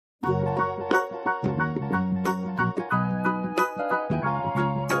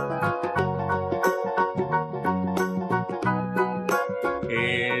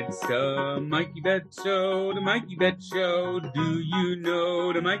MikeyBets Show, the MikeyBets Show. Do you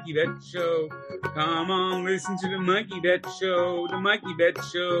know the MikeyBets Show? Come on, listen to the MikeyBets Show, the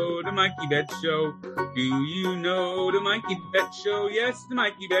MikeyBets Show, the MikeyBets Show. Do you know the MikeyBets Show? Yes, the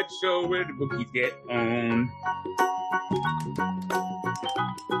MikeyBets Show, where the bookies get owned.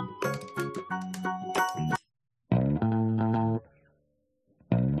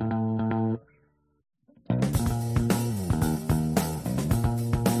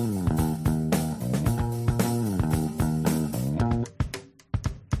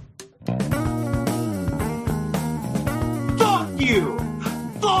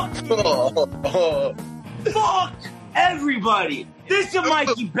 Fuck everybody! This is the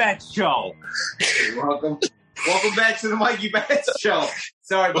MikeyBets Show. Welcome back to the MikeyBets Show.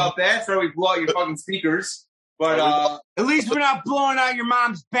 Sorry about that. Sorry we blew out your fucking speakers. But at least we're not blowing out your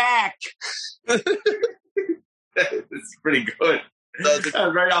mom's back. It's pretty good.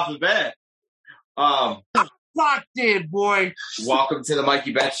 Right off the bat. Clocked in, boy. Welcome to the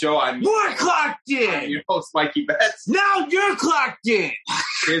MikeyBets Show. We're clocked in. I'm your host, MikeyBets. Now you're clocked in.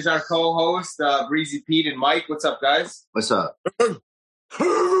 Here's our co-host, Breezy Pete and Mike. What's up, guys? What's up?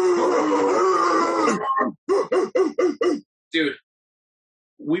 Dude,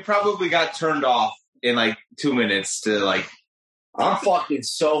 we probably got turned off in like 2 minutes to like. I'm fucking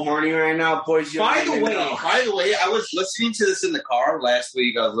so horny right now, boys. By the way, I was listening to this in the car last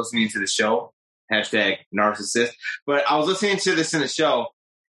week. I was listening to the show. Hashtag narcissist. But I was listening to this in the show,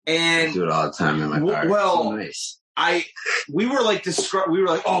 and I do it all the time in my car. Well, so nice. We were like,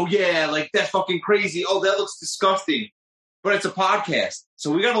 oh yeah, like that's fucking crazy. Oh, that looks disgusting. But it's a podcast,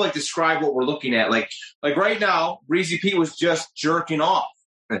 so we got to like describe what we're looking at. Like right now, Breezy Pete was just jerking off.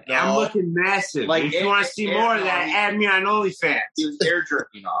 I'm looking massive. Like, if you want to see more of that, add me on OnlyFans. He was air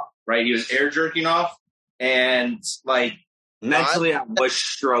jerking off, right? He was air jerking off, and like mentally, I was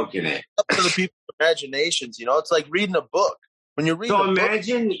stroking it. Up to the people's imaginations, you know, it's like reading a book. When you read, so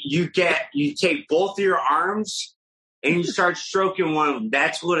imagine you take both of your arms and you start stroking one of them.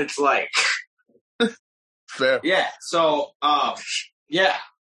 That's what it's like. Fair. Yeah. So, yeah.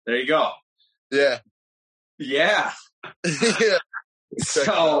 There you go. Yeah. Yeah. Yeah.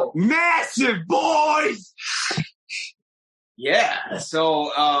 So massive, boys. Yeah.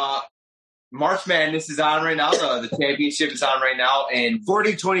 So, March Madness is on right now. The championship is on right now, and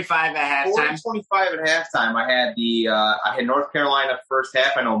 40-25 at halftime. 40-25 at halftime. I had North Carolina first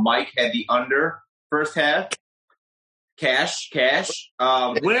half. I know Mike had the under first half. Cash.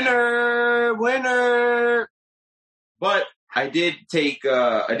 Winner. But I did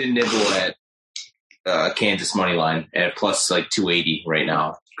nibble at Kansas money line at plus like 280 right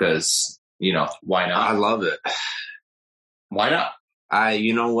now because why not? I love it. Why not?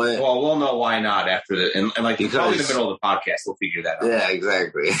 You know what? Well, we'll know why not after and like probably in the middle of the podcast, we'll figure that out. Yeah,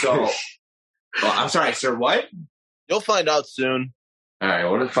 exactly. So, I'm sorry, sir. What? You'll find out soon. All right,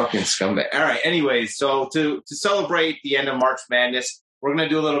 what a fucking scumbag. All right, anyways, so to celebrate the end of March Madness, we're going to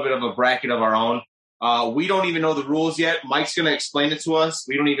do a little bit of a bracket of our own. We don't even know the rules yet. Mike's going to explain it to us.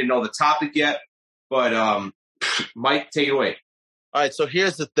 We don't even know the topic yet. But, Mike, take it away. All right, so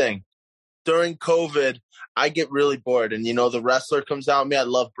here's the thing. During COVID, I get really bored. And, the wrestler comes out at me. I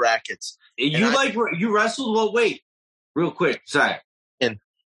love brackets. You wrestled? Well, wait. Real quick. Sorry. And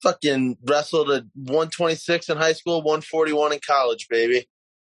fucking wrestled at 126 in high school, 141 in college, baby.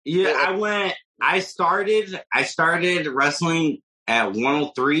 Yeah, I started wrestling at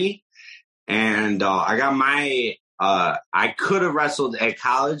 103, and I got my I could have wrestled at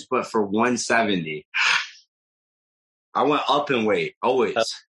college, but for 170. I went up in weight, always.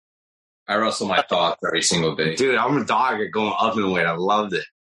 I wrestle my thoughts every single day. Dude, I'm a dog at going up in weight. I loved it.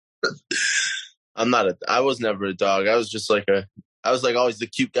 I was never a dog. I was just I was always the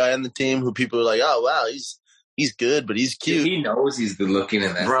cute guy on the team who people were like, oh, wow, he's good, but he's cute. He knows he's good looking,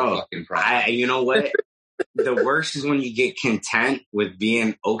 and that's the fucking problem. You know what? The worst is when you get content with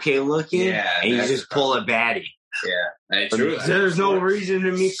being okay looking, and you just pull a baddie. Yeah, that's true. There's no reason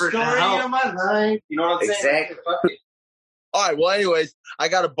to me for story of my life. You know what I'm saying? Exactly. All right. Well, anyways, I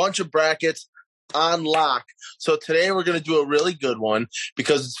got a bunch of brackets on lock. So today we're going to do a really good one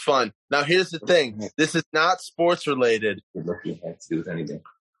because it's fun. Now, here's the thing. This is not sports related. Good looking has to do with anything.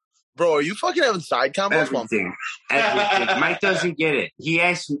 Bro, are you fucking having side combos? Everything. Mike doesn't get it. He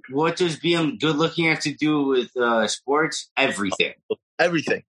asked, what does being good looking have to do with sports? Everything.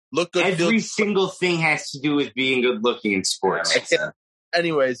 Everything. Look good. Every single thing has to do with being good looking in sports.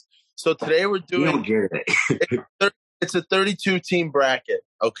 Anyways, so today we're doing. You don't get it. It's a 32-team bracket,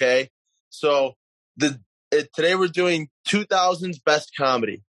 okay? So today we're doing 2000s best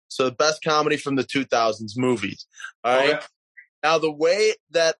comedy. So the best comedy from the 2000s movies, all right? Okay. Now, the way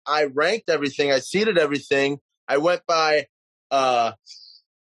that I ranked everything, I seeded everything, I went by box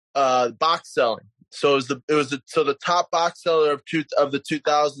selling. So the top box seller of the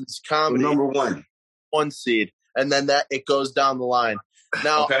 2000s comedy, Number one seed, and then that it goes down the line.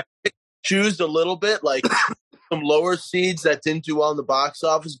 Now, I choose a little bit, like some lower seeds that didn't do well in the box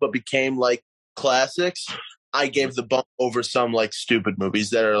office but became like classics. I gave the bump over some like stupid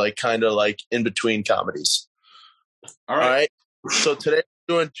movies that are like kind of like in between comedies. All right. So today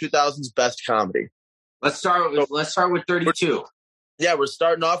we're doing 2000s best comedy. Let's start with 32. Yeah, we're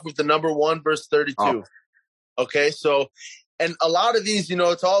starting off with the number 1 versus 32. Oh. Okay, so, and a lot of these,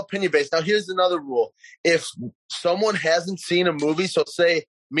 it's all opinion based. Now, here's another rule: if someone hasn't seen a movie, so say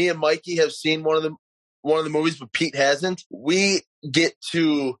me and Mikey have seen one of the movies, but Pete hasn't, we get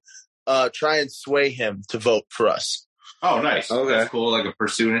to try and sway him to vote for us. Oh, nice. Okay. That's cool. Like a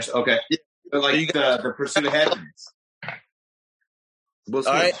pursuit. Okay. Yeah. Like the pursuit of happiness. All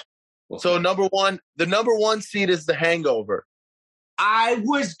right. So the number one seed is The Hangover. I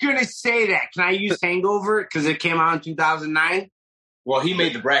was gonna say that. Can I use Hangover because it came out in 2009? Well, he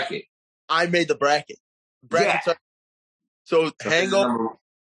made the bracket. I made the bracket. So Hangover.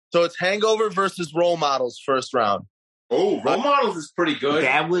 So it's Hangover versus Role Models first round. Oh, Role Models is pretty good.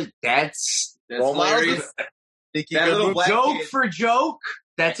 That's Role Models. That little black joke kid. for joke.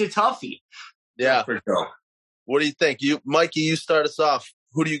 That's a toughie. Yeah. For joke. What do you think? Mikey, you start us off.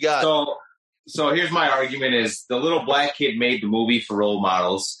 Who do you got? So here's my argument: is the little black kid made the movie for Role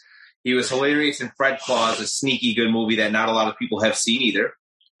Models. He was hilarious in Fred Claus, a sneaky good movie that not a lot of people have seen either.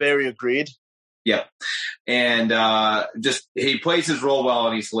 Very agreed. Yep. And he plays his role well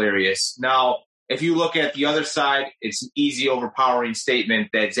and he's hilarious. Now, if you look at the other side, it's an easy, overpowering statement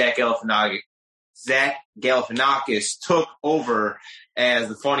that Zach Galifianakis took over as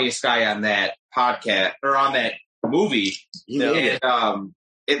the funniest guy on that podcast or on that movie.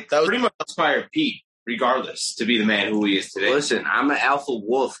 It pretty much inspired Pete, regardless, to be the man who he is today. Listen, I'm an alpha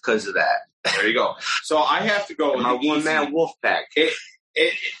wolf because of that. There you go. So I have to go with my one-man wolf pack.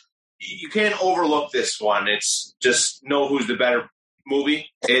 You can't overlook this one. It's just know who's the better movie.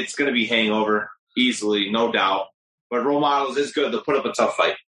 It's going to be Hangover, easily, no doubt. But Role Models is good. They'll put up a tough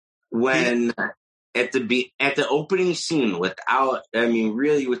fight. When at the opening scene, without any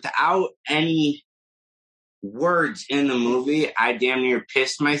words in the movie, I damn near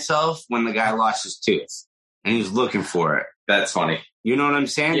pissed myself when the guy lost his tooth and he was looking for it. That's funny. You know what I'm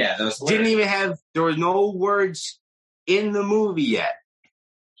saying? Yeah, that was there was no words in the movie yet.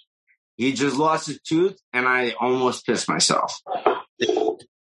 He just lost his tooth, and I almost pissed myself.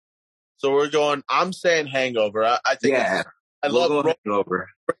 So I'm saying Hangover. I think I love Hangover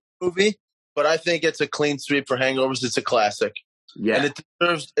movie, but I think it's a clean sweep for Hangovers. It's a classic. Yeah. And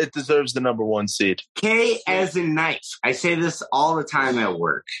it deserves the number 1 seed. K as in knife. I say this all the time at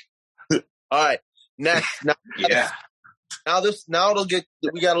work. All right. Next. Now, we got a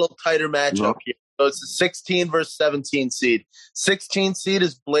little tighter matchup here. So it's a 16 versus 17 seed. 16 seed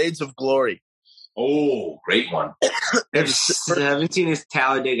is Blades of Glory. Oh, great one. If 17 is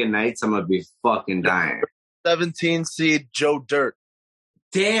Talladega Nights, I'm going to be fucking dying. 17 seed Joe Dirt.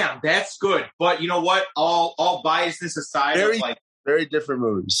 Damn, that's good. But you know what? All biasness aside, very different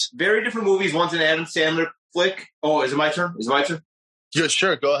movies. Very different movies. One's an Adam Sandler flick. Oh, is it my turn? Yeah,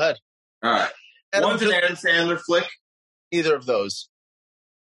 sure. Go ahead. All right. One's an Adam Sandler flick. Neither of those.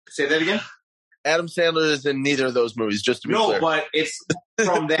 Say that again? Adam Sandler is in neither of those movies, just to be clear. No, but it's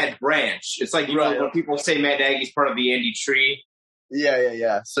from that branch. It's like, when people say Matt Nagy's part of the Andy Tree.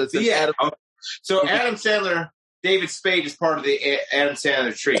 Yeah. So it's Adam. So Adam Sandler, David Spade is part of the Adam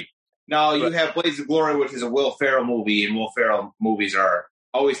Sandler tree. Now, you have Blades of Glory, which is a Will Ferrell movie, and Will Ferrell movies are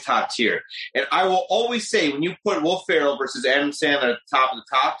always top tier. And I will always say, when you put Will Ferrell versus Adam Sandler at the top of the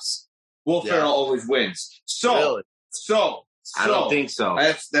tops, Will Ferrell always wins. So I don't think so.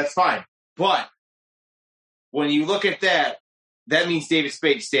 That's fine. But when you look at that means David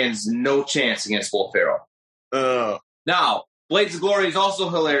Spade stands no chance against Will Ferrell. Now, Blades of Glory is also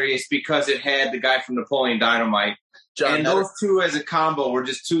hilarious because it had the guy from Napoleon Dynamite. Those two as a combo were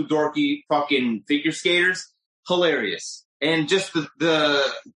just two dorky fucking figure skaters. Hilarious. And just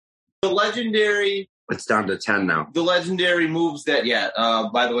the legendary... It's down to 10 now. The legendary moves that,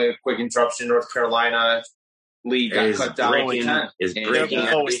 by the way, a quick interruption, North Carolina league got cut down.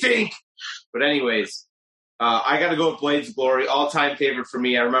 Breaking. But anyways, I got to go with Blades of Glory. All-time favorite for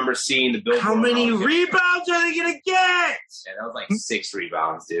me. I remember seeing the Billboard. How many rebounds are they going to get? Yeah, that was like 6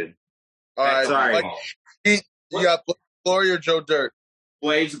 rebounds, dude. All right. Sorry. You got Blades of Glory or Joe Dirt?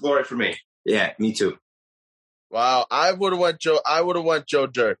 Blades of Glory for me. Yeah, me too. Wow. I would have went Joe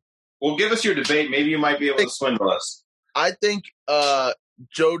Dirt. Well, give us your debate. Maybe you might be able to swindle us. I think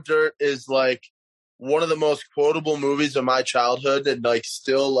Joe Dirt is like one of the most quotable movies of my childhood, and like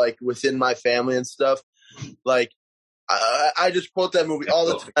still like within my family and stuff. Like I just quote that movie all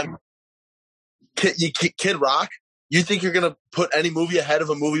the time. Kid Rock. You think you're gonna put any movie ahead of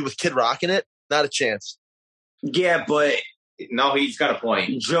a movie with Kid Rock in it? Not a chance. Yeah, but No, he's got a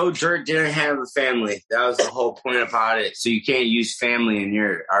point. Joe Dirt didn't have a family. That was the whole point about it. So you can't use family in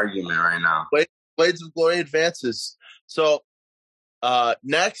your argument right now. Blades of Glory advances. So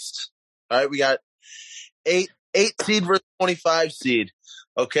next, all right, we got 8 seed versus 25 seed.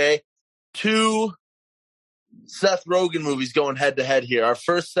 Okay, 2 Seth Rogen movies going head to head here. Our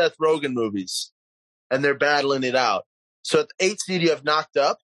first Seth Rogen movies, and they're battling it out. So at the 8 seed, you have Knocked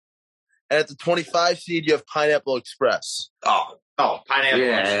Up, and at the 25 seed, you have Pineapple Express. Oh, Pineapple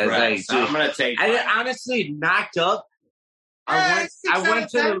Express. Like, I'm gonna take. Honestly, Knocked Up. I went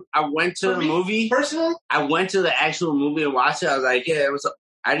to the movie. Personally, I went to the actual movie and watched it. I was like, yeah, it was.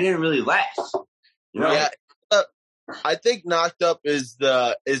 I didn't really laugh. You know? Yeah, I think Knocked Up is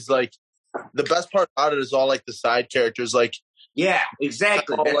like the best part about it is all like the side characters. Like, yeah,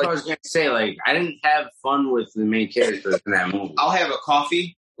 exactly. That's what I was gonna say. Like, I didn't have fun with the main characters in that movie. I'll have a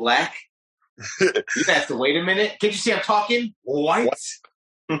coffee black. You have to wait a minute. Can't you see I'm talking? What?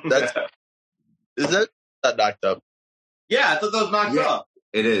 Is it not Knocked Up? Yeah, I thought that was Knocked Up.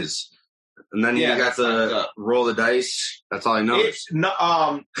 It is. And then you got to roll the dice. That's all I know.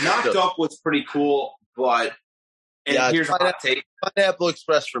 Knocked Up was pretty cool, but here's a hot take. Pineapple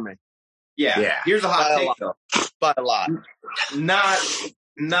Express for me. Yeah. Here's a hot take though. By a lot. Not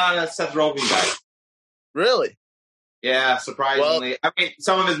a Seth Rogen guy. Really? Yeah, surprisingly. I mean,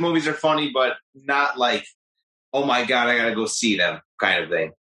 some of his movies are funny, but not like, oh my God, I gotta go see them kind of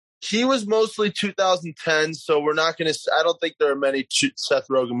thing. He was mostly 2010, so we're not going to. I don't think there are many Seth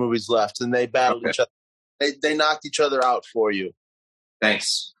Rogen movies left, and they battled each other. They knocked each other out for you.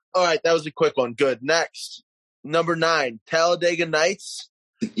 Thanks. All right, that was a quick one. Good. Next, number 9, Talladega Nights.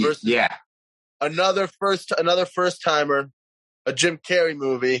 Versus another first timer, a Jim Carrey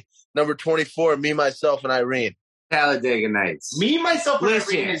movie. Number 24, Me, Myself, and Irene. Talladega Nights. Me, Myself, and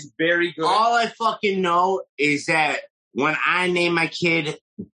Irene is very good. All I fucking know is that when I name my kid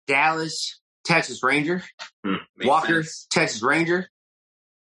Dallas, Texas Ranger, Walker, Texas Ranger,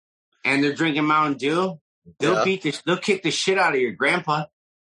 and they're drinking Mountain Dew, they'll kick the shit out of your grandpa.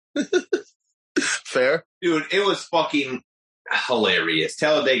 Fair. Dude, it was fucking hilarious.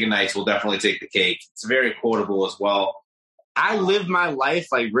 Talladega Nights will definitely take the cake. It's very quotable as well. I live my life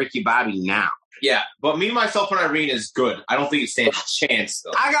like Ricky Bobby now. Yeah, but Me, Myself, and Irene is good. I don't think it stands a chance,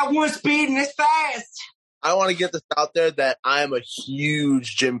 though. I got one speed and it's fast. I want to get this out there that I am a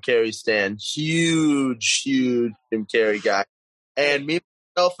huge Jim Carrey stan. Huge Jim Carrey guy. And Me,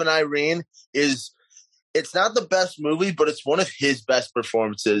 Myself, and Irene it's not the best movie, but it's one of his best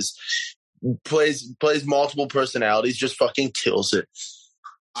performances. Plays multiple personalities, just fucking kills it.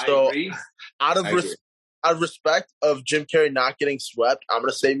 So, out of respect of Jim Carrey not getting swept, I'm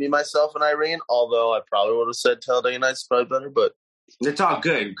going to say Me, Myself, and Irene, although I probably would have said Talladega Nights probably better, but it's all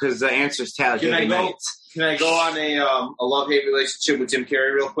good because the answer is Talladega Nights. Can I go on a love-hate relationship with Jim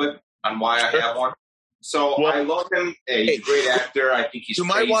Carrey real quick on why I have one? So I love him. Hey, he's a great actor. I think he's You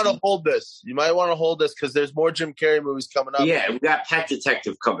might want to hold this. Because there's more Jim Carrey movies coming up. Yeah, we got Pet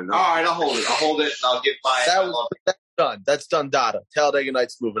Detective coming up. All right, I'll hold it and I'll get my... That's done. That's done, Dada. Talladega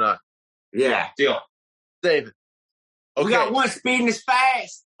Nights moving on. Yeah. Deal. Save it. Okay. We got one speed and it's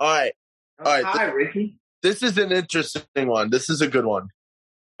fast. All right. Hi, Ricky. This is an interesting one. This is a good one.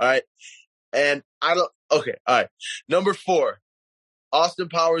 All right. And okay. All right. Number 4, Austin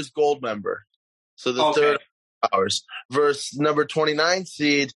Powers Gold Member. So the third Powers versus number 29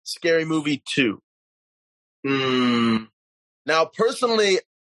 seed, Scary Movie 2. Now, personally,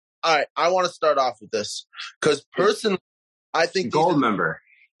 all right, I want to start off with this because personally, I think Gold Member.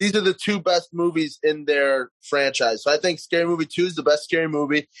 These are the 2 best movies in their franchise. So I think Scary Movie 2 is the best scary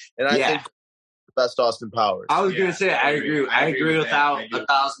movie, and I think the best Austin Powers. I was gonna say I agree. I agree without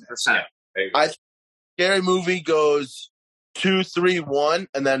 1,000%. I think Scary Movie goes 2, 3, 1,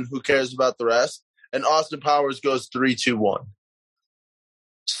 and then who cares about the rest? And Austin Powers goes 3, 2, 1.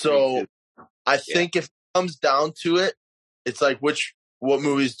 So I think if it comes down to it, it's like what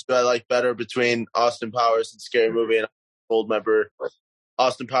movies do I like better between Austin Powers and Scary Movie and Gold Member?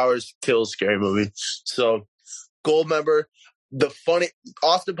 Austin Powers kills Scary Movie. So Gold Member,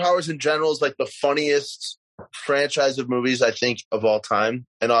 Austin Powers in general is like the funniest franchise of movies I think of all time,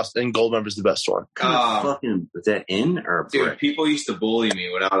 and Gold Member is the best one. Was that in or dude? People used to bully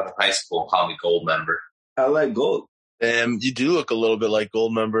me when I was in high school, call me Gold Member. I like gold. You do look a little bit like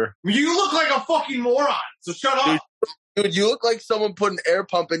Gold Member. You look like a fucking moron. So shut up. Dude, you look like someone put an air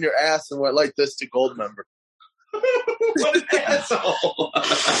pump in your ass and went like this to Goldmember. What an asshole.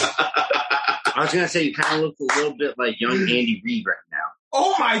 I was gonna say you kind of look a little bit like young Andy Reid right now.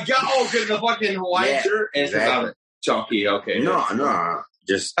 Oh my god! Oh, because the fucking Hawaiian shirt and exactly. chunky. Okay. No,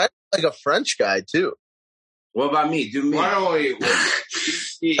 just I look like a French guy too. What about me? Do me. Why don't we?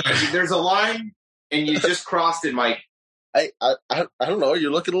 There's a line, and you just crossed it, Mike. I don't know.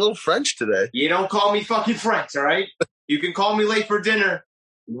 You're looking a little French today. You don't call me fucking French, all right? You can call me late for dinner.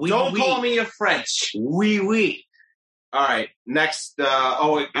 Don't call me a French. Oui. All right. Next.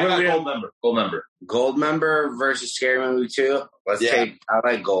 I got Goldmember. Goldmember versus Scary Movie 2. I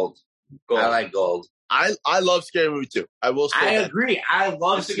like Gold. I like Gold. I love Scary Movie 2. I will say I that. agree. I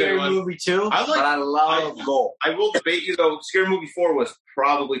love Scary Movie 2, but I love Gold. I will debate you, though. Scary Movie 4 was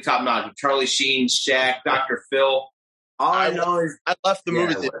probably top notch. Charlie Sheen, Shaq, Dr. Phil. All I know is I left the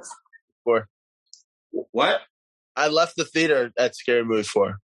movie theater for. What? I left the theater at Scary Movie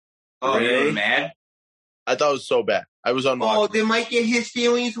 4. Oh, you were mad? I thought it was so bad. I was unwatchable. Oh, they might get his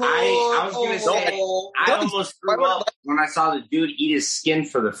feelings hurt. I was going to say, I almost threw up when I saw the dude eat his skin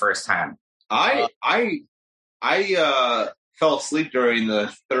for the first time. I fell asleep during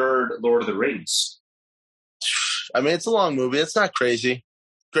the third Lord of the Rings. I mean, it's a long movie. It's not crazy.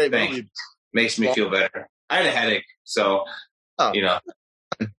 Great movie. Makes me feel better. I had a headache, so, I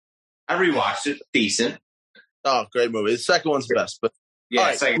rewatched it. Decent. Oh, great movie. The second one's the best. But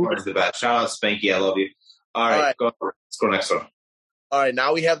yeah, the second one's the best. Shout out Spanky. I love you. All right. Let's go next one. All right,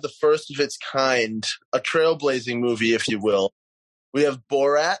 now we have the first of its kind, a trailblazing movie, if you will. We have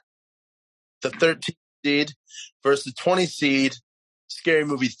Borat, the 13th seed, versus the 20 seed, Scary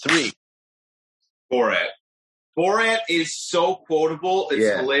Movie 3. Borat is so quotable.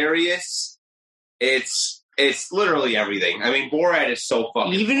 It's hilarious. It's literally everything. I mean, Borat is so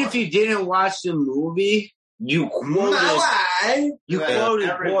fucking Even funny. if you didn't watch the movie, you quoted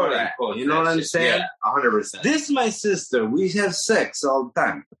Borat. You know what I'm saying? Yeah, 100%. This is my sister. We have sex all the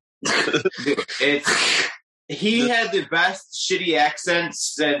time. He had the best shitty accent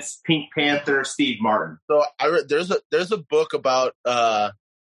since Pink Panther Steve Martin. So there's a book about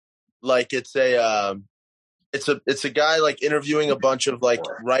it's a guy like interviewing a bunch of like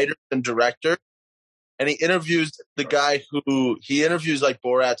writers and directors, and he interviews the guy he interviews like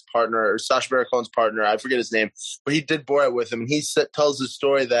Borat's partner or Sacha Baron Cohen's partner. I forget his name, but he did Borat with him, and he tells the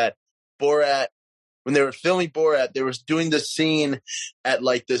story that Borat, when they were filming Borat, they were doing the scene at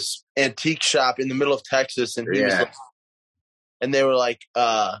like this antique shop in the middle of Texas, and he was like, and they were like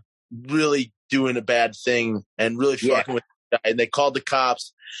really doing a bad thing and really fucking with the guy. And they called the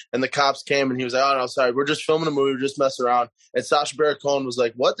cops, and the cops came, and he was like, "Oh no, sorry, we're just filming a movie, we're just messing around." And Sacha Baron Cohen was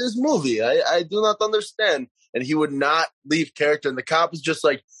like, "What, this movie? I do not understand." And he would not leave character. And the cop was just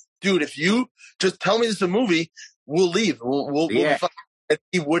like, "Dude, if you just tell me this is a movie, we'll leave. We'll be fine." And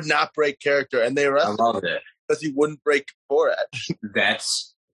he would not break character, and they arrested him because he wouldn't break Borat.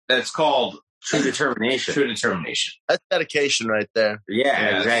 That's called true determination. True determination. That's dedication right there.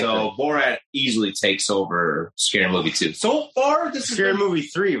 Yeah, exactly. So Borat easily takes over Scary Movie 2. So far, this is Scary Movie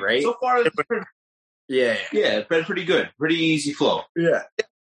 3, right? So far, it's been pretty good. Pretty easy flow. Yeah.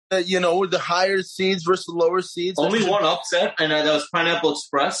 With the higher seeds versus the lower seeds. Only one upset, and that was Pineapple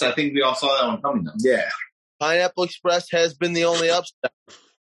Express. I think we all saw that one coming, though. Yeah. Pineapple Express has been the only upset.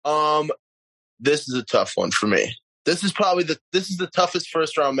 This is a tough one for me. This is the toughest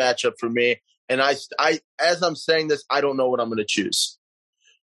first round matchup for me. And I as I'm saying this, I don't know what I'm going to choose.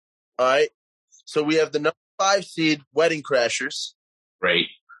 All right. So we have the number 5 seed Wedding Crashers. Right.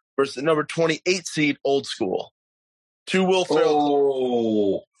 Versus the number 28 seed Old School. 2 Will Ferrell.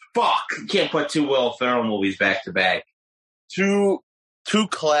 Oh, fuck. You can't put 2 Will Ferrell movies back to back. Two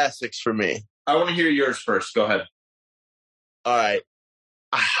classics for me. I want to hear yours first. Go ahead. All right.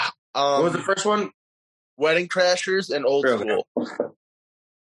 What was the first one? Wedding Crashers and Old School.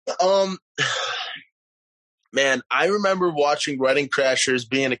 Man, I remember watching Wedding Crashers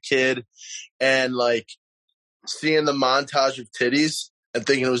being a kid and like seeing the montage of titties and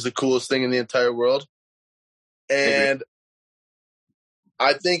thinking it was the coolest thing in the entire world. And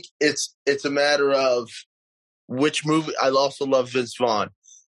I think it's a matter of which movie. I also love Vince Vaughn,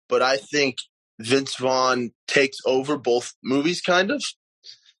 but I think Vince Vaughn takes over both movies kind of.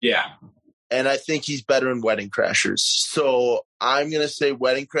 Yeah. And I think he's better in Wedding Crashers. So I'm going to say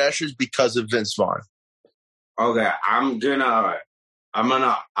Wedding Crashers because of Vince Vaughn. Okay.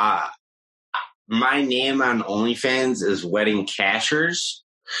 My name on OnlyFans is Wedding Cashers.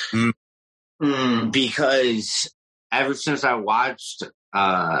 Because ever since I watched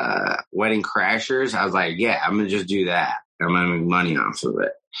Wedding Crashers, I was like, yeah, I'm going to just do that. I'm going to make money off of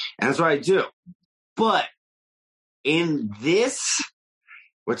it. And that's what I do. But in this,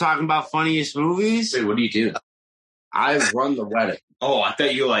 we're talking about funniest movies. Wait, what do you do? I run the wedding. Oh, I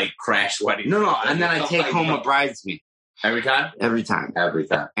thought you like crash wedding. No, and then I take home a bridesmaid. Every time? Every time. Every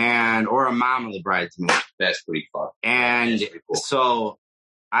time. Or a mom of the bridesmaid. That's pretty fun. And pretty cool. so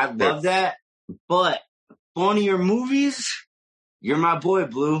I love that. But funnier movies, you're my boy,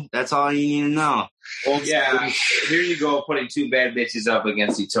 Blue. That's all you need to know. Well, yeah, here you go, putting two bad bitches up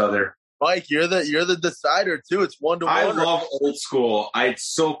against each other. Mike, you're the decider too. It's 1-1. I love Old School. It's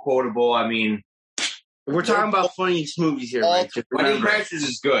so quotable. I mean, we're talking about funniest movies here, right? Wedding Crashers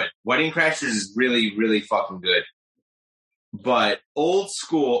is good. Wedding Crashers is really, really fucking good. But Old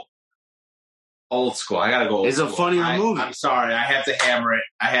School. I gotta go. It's a funnier movie. I'm sorry, I have to hammer it.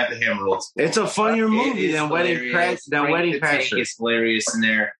 I have to hammer Old School. It's a funnier movie than Wedding Crashers. It's hilarious in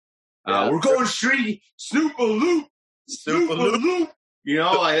there. We're going street, Snoop-a-loop. You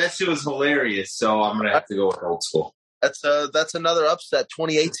know, like that shit was hilarious. So I'm gonna have to go with Old School. That's another upset.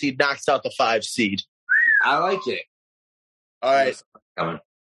 28 seed knocks out the 5 seed. I like it. All right. Coming.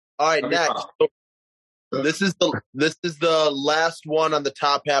 All right, next. This is the last one on the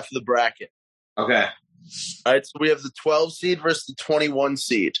top half of the bracket. Okay. All right, so we have the 12 seed versus the 21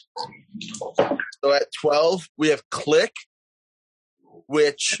 seed. So at 12, we have Click,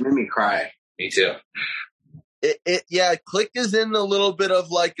 which It made me cry. Me too. Click is in a little bit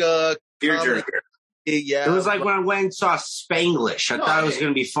of like a Tearjerker. Yeah, It was like when I went and saw Spanglish. I thought it was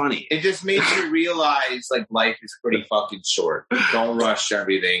going to be funny. It just made you realize like life is pretty fucking short. Don't rush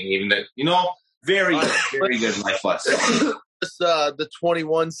everything, even though very good life lesson. The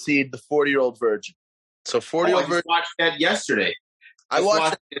 21 seed, the 40-year-old virgin. So 40-year-old virgin. I watched that yesterday. I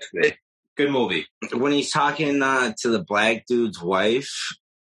watched it yesterday. Good movie. When he's talking to the black dude's wife.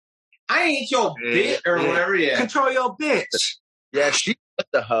 I ain't your bitch or whatever. Yeah. Control your bitch. Yeah, she put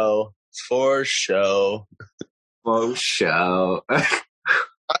the hoe for show. For show.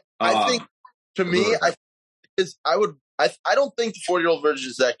 I think, to me, I don't think the 40-year-old virgin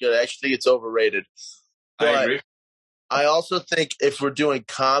is that good. I actually think it's overrated. But I agree. I also think if we're doing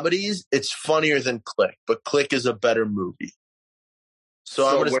comedies, it's funnier than Click, but Click is a better movie. So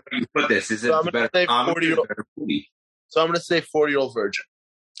I'm gonna where do you put this? Is it so better comedy or better movie? So I'm going to say 40-year-old virgin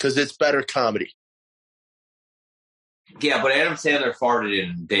because it's better comedy. Yeah, but Adam Sandler farted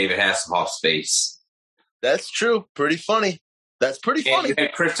in David Hasselhoff's face. That's true. Pretty funny. That's pretty funny. And you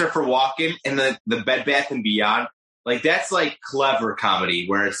had Christopher Walken in the Bed Bath & Beyond. Like, that's like clever comedy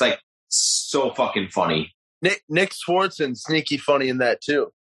where it's like so fucking funny. Nick Swartzen, sneaky funny in that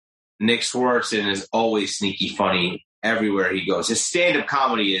too. Nick Swartzen is always sneaky funny everywhere he goes. His stand-up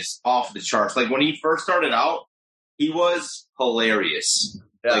comedy is off the charts. Like, when he first started out, he was hilarious.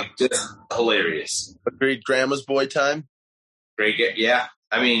 Yeah. Like, just hilarious. Agreed. Grandma's Boy time. Great. Yeah.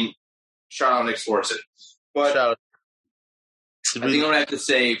 I mean, shout out Nick Swartzen. But Shout out. I think I'm going to have to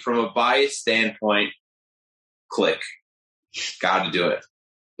say, from a biased standpoint, Click. Got to do it.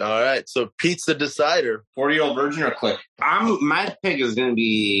 All right. So Pete's the decider. 40-year-old virgin or Click? My pick is going to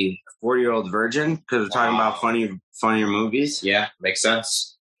be 40-year-old virgin because we're talking about funnier movies. Yeah, makes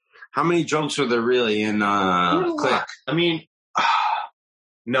sense. How many jokes were there really in Click? I mean,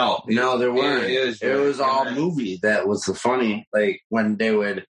 no, there weren't. It was all movie that was the funny. Like when they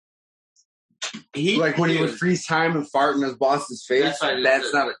would, when he would freeze time and fart in his boss's face.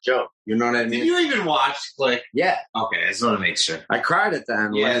 That's not a joke. You know what I mean? Did you even watch Click? Yeah. Okay, I just want to make sure. I cried at the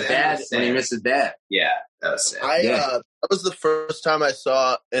end when he missed his dad. Yeah, that was sad. That was the first time I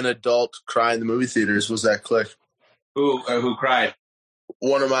saw an adult cry in the movie theaters. Was that Click? Who cried?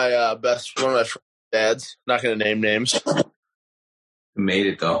 One of my friends' dads. Not going to name names. Who made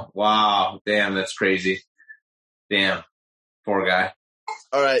it though? Wow, damn, that's crazy. Damn, poor guy.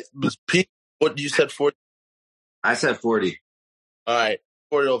 All right, was Pete? What you said? 40. I said 40. All right,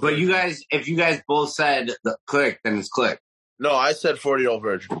 40-year-old. But if you guys both said Click, then it's Click. No, I said 40-year-old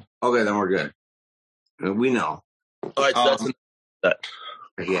virgin. Okay, then we're good. We know. All right, so that's that.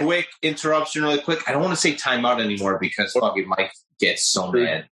 Yeah. Quick interruption, really quick. I don't want to say timeout anymore because fucking Mike gets so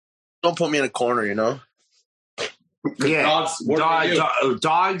mad. Don't put me in a corner, you know. Yeah,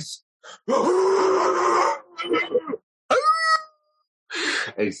 dogs.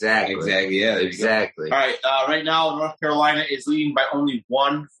 Exactly. Yeah, exactly. All right. Right now, North Carolina is leading by only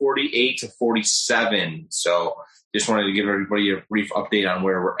 148-47. So, just wanted to give everybody a brief update on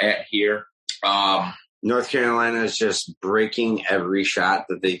where we're at here. North Carolina is just breaking every shot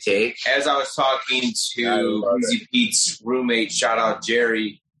that they take. As I was talking to Breezy Pete's roommate, shout out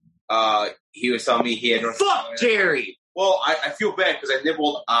Jerry, he was telling me he had North Carolina. Jerry! Well, I feel bad because I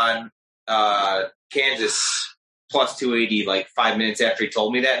nibbled on Kansas plus 280 like 5 minutes after he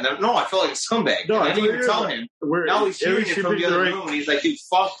told me that. And no, I feel like a scumbag. No, I didn't even tell him. Now he's hearing it from the other room, and he's like, dude,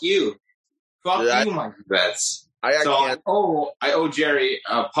 fuck you. Fuck you, Mikey Betts. I owe Jerry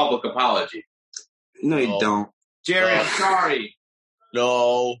a public apology. No, you don't. Jerry, I'm sorry.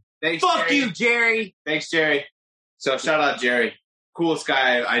 No. Thanks, fuck Jerry. you, Jerry. Thanks, Jerry. So shout out Jerry. Coolest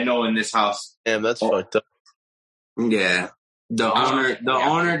guy I know in this house. Damn, that's fucked up. Yeah. The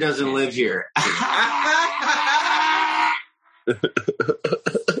owner doesn't live here. All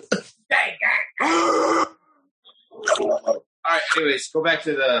right, anyways, go back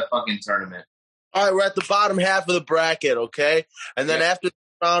to the fucking tournament. All right, we're at the bottom half of the bracket, okay? And then after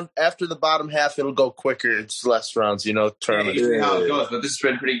the bottom half, it'll go quicker. It's less rounds, tournament. Yeah, how it goes, but this has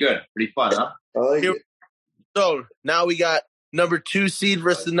been pretty good. Pretty fun, huh? I like it. So now we got number 2 seed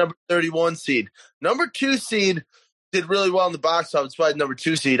versus the number 31 seed. Number 2 seed did really well in the box office. Probably number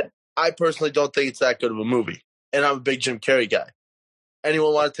 2 seed. I personally don't think it's that good of a movie, and I'm a big Jim Carrey guy.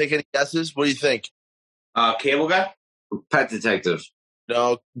 Anyone want to take any guesses? What do you think? Cable Guy? Pet Detective.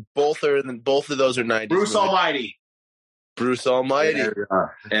 No, both of those are 90s. Bruce Almighty. Bruce Almighty.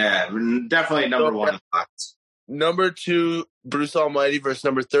 Yeah, definitely number 1 in the box. Number 2, Bruce Almighty versus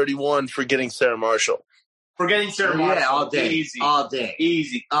number 31, Forgetting Sarah Marshall. Forgetting Sarah Marshall. Yeah, all day. Easy. All day.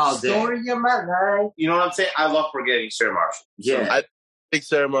 Easy. All day. Story of my life. You know what I'm saying? I love Forgetting Sarah Marshall. Yeah. I think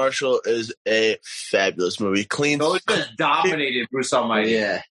Sarah Marshall is a fabulous movie. Clean. So it just dominated Bruce Almighty.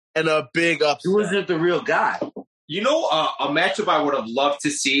 Yeah. And a big upset. He wasn't the real guy. You know, a matchup I would have loved to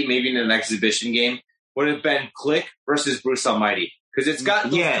see, maybe in an exhibition game, would have been Click versus Bruce Almighty. Because it's got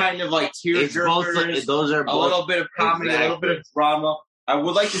those kind of like tearjerkers, those are a little bit of comedy, a little bit of drama. I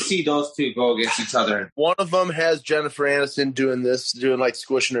would like to see those two go against each other. One of them has Jennifer Aniston doing like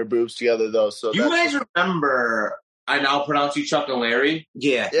squishing her boobs together, though. So you guys remember, I now pronounce you Chuck and Larry?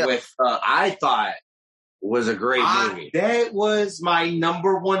 Yeah. With I thought was a great movie. That was my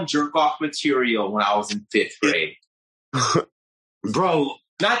number 1 jerk-off material when I was in 5th grade. Bro,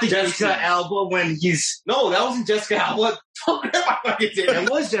 not the Jessica Alba when he's... No, that wasn't Jessica Alba. It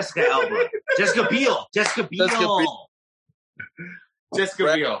was Jessica Alba. Jessica Biel. Jessica Biel.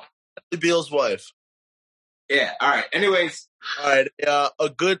 Biel's wife. Yeah, all right. Anyways. All right, a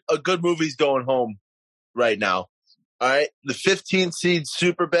good movie's going home right now. All right, the 15 seed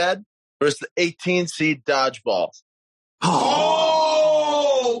Superbad versus the 18 seed Dodgeball.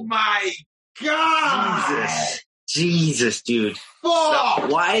 Oh my God! Jesus, dude. Fuck!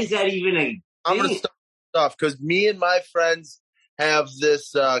 Why is that even a... I'm going to start off because me and my friends have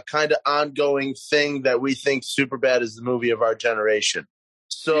this kind of ongoing thing that we think Superbad is the movie of our generation.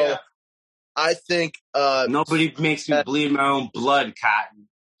 So I think... nobody makes me bleed my own blood, Cotton.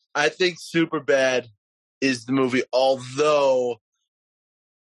 I think Superbad is the movie, although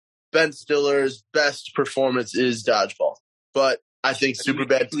Ben Stiller's best performance is Dodgeball. But I think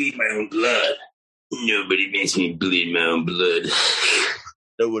Superbad... Bleed my own blood. Nobody makes me bleed my own blood.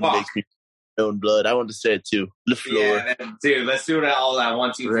 No one makes me bleed my own blood. I want to say it too. Yeah, dude, let's do it all at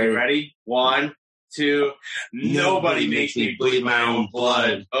 1, 2, 3. Ready? 1, 2. Nobody makes me bleed my own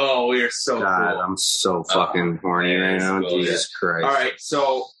blood. Oh, we are so cool. I'm so fucking horny right now. Jesus Christ. All right,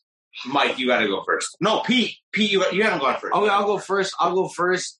 so Mike, you got to go first. No, Pete, you haven't gone first. Okay, I'll go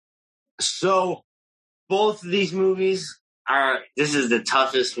first. So, both of these movies this is the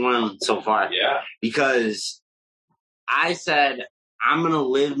toughest one so far. Yeah. Because I said, I'm going to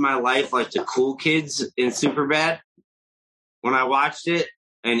live my life like the cool kids in Superbad when I watched it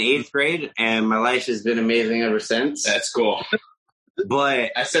in 8th grade, and my life has been amazing ever since. That's cool.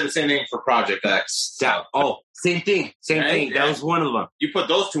 But I said the same thing for Project X. Same thing. That was one of them. You put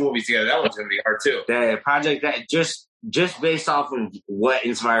those 2 movies together, that one's going to be hard too. The Project X, just based off of what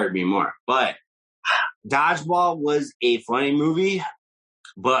inspired me more. But Dodgeball was a funny movie,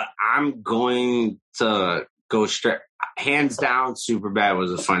 but I'm going to go straight. Hands down, Superbad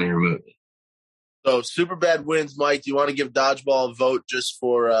was a funnier movie. So Superbad wins, Mike. Do you want to give Dodgeball a vote just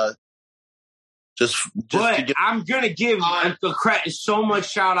for I'm going to give the credit so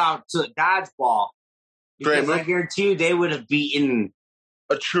much shout out to Dodgeball because I guarantee you they would have beaten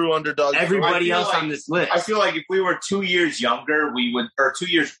a true underdog. Everybody else on this list. I feel like if we were 2 years younger, or 2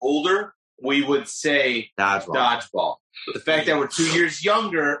 years older, we would say Dodgeball. The fact that we're 2 years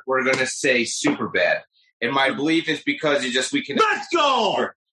younger, we're going to say Superbad. And my belief is because we can... Let's go!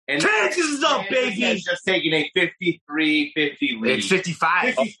 And Kansas is up, baby! It's just taking a 53-50 lead. It's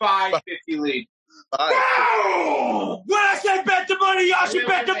 55. 55-50 lead. Wow! When I say bet the money, y'all should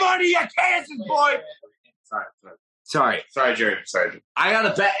bet the money, you Kansas boy! Sorry, Jerry. I got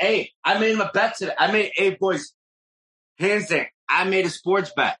a bet. Hey, I made him a bet today. Boys, hands down, I made a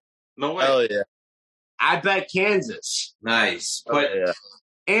sports bet. No way. Hell yeah. I bet Kansas. Nice. But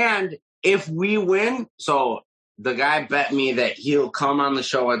And if we win, so the guy bet me that he'll come on the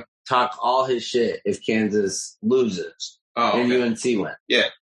show and talk all his shit if Kansas loses and UNC win. Yeah.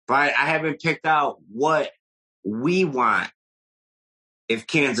 But I haven't picked out what we want if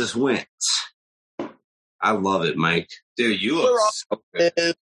Kansas wins. I love it, Mike. Dude, you look so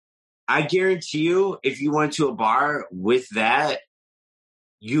good. I guarantee you, if you went to a bar with that,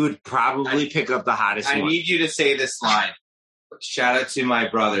 you would probably pick up the hottest one. I need you to say this line. Shout out to my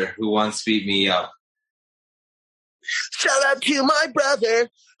brother who once beat me up. Shout out to my brother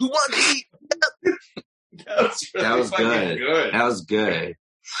who once beat me up. That was good. That was good.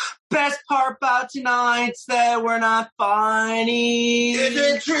 Best part about tonight's that we're not funny. Is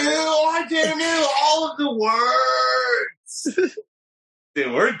it true? I didn't know all of the words.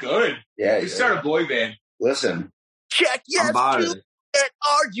 Dude, we're good. Yeah, we start a boy band. Listen. Check yes, you and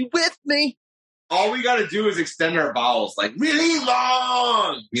argue with me. All we got to do is extend our vowels like really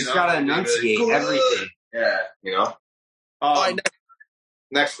long. You just got to enunciate everything. Yeah, you know. All right,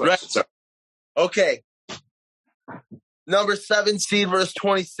 next question. Sorry. Okay. Number 7 seed versus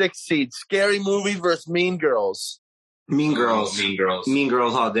 26 seed. Scary Movie versus Mean Girls. Mean Girls. Mean Girls. Mean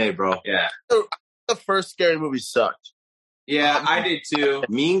Girls all day, bro. Yeah. The first Scary Movie sucked. Yeah, I did too.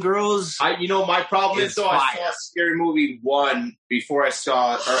 Mean Girls. My problem is though I saw Scary Movie 1 before I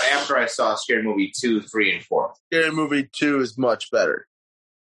saw, or after I saw Scary Movie 2, 3, and 4. Scary Movie 2 is much better.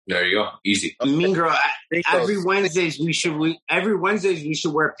 There you go. Easy. Mean Girl. Every Wednesdays we should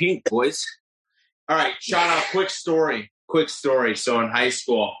wear pink, boys. All right, shout out. Quick story. So in high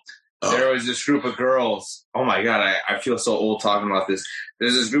school, there was this group of girls. Oh my god, I feel so old talking about this.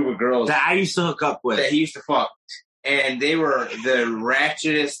 There's this group of girls that I used to hook up with. That he used to fuck. And they were the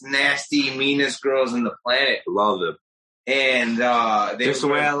ratchetest, nasty, meanest girls on the planet. Love them. And they just the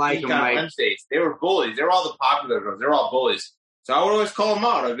way I like them, Mike. Wednesdays. They were bullies. They were all the popular girls. They were all bullies. So I would always call them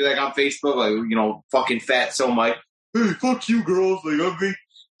out. I'd be like on Facebook, like, you know, fucking fat so Mike. Hey, fuck you girls. Like, ugly.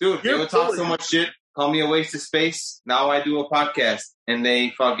 Dude, they would talk so much shit. Call me a waste of space. Now I do a podcast. And they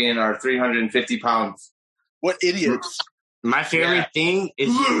fucking are 350 pounds. What idiots. My favorite thing is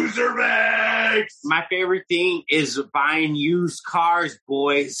loser bags. My favorite thing is buying used cars,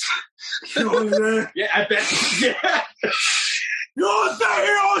 boys. Yeah, I bet. Yeah. You're the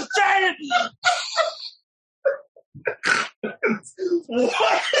hero, say it.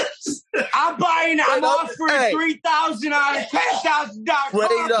 What? I'm offering $3,000 on a $10,000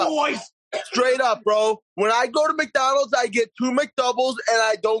 car, boys. Straight up, bro. When I go to McDonald's, I get 2 McDoubles and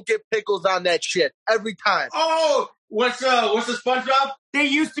I don't get pickles on that shit every time. Oh, what's the SpongeBob? They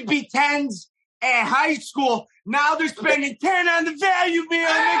used to be 10s at high school. Now they're spending 10 on the value meal.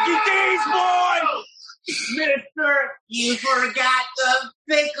 Mickey D's, boy. Mister, you forgot the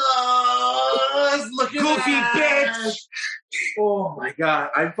pickles. Look at Goofy that. bitch. Oh my god,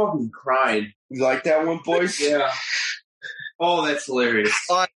 I fucking cried. You like that one, boys? Yeah. Oh, that's hilarious.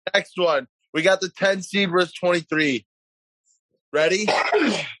 All right, next one. We got the 10 seed versus 23. Ready?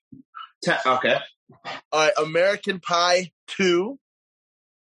 Okay. All right, American Pie 2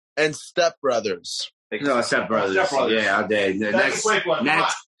 and Step Brothers. No, Step Brothers. Yeah, all day.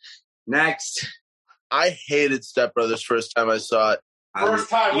 Next. I hated Step Brothers first time I saw it. First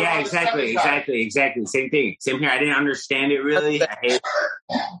time. Yeah, exactly. Same thing. Same here. I didn't understand it really. I hate it.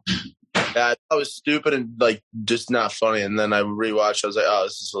 Yeah, that was stupid and like just not funny. And then I rewatched. I was like, "Oh,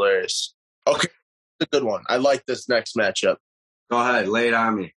 this is hilarious." Okay, a good one. I like this next matchup. Go ahead, lay it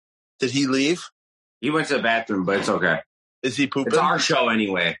on me. Did he leave? He went to the bathroom, but it's okay. Is he pooping? It's our show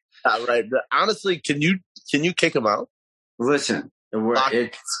anyway. Right. Honestly, can you kick him out? Listen, I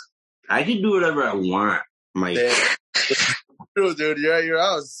can do whatever I want, Mike. Dude, you're at your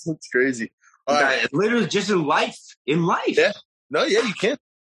house. It's crazy. All right. Literally, just in life. Yeah. No, yeah, you can.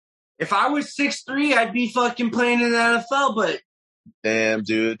 If I was 6'3", I'd be fucking playing in the NFL, but damn,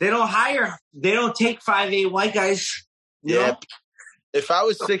 dude. They don't take 5'8" white guys. Yeah. If I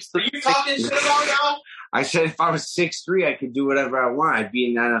was 6'3", are you talking shit about now? I said if I was 6'3", I could do whatever I want. I'd be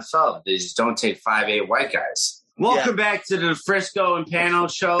in the NFL. They just don't take 5'8" white guys. Welcome back to the Frisco and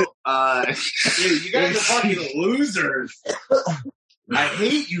Pano show. Dude, you guys are fucking losers. I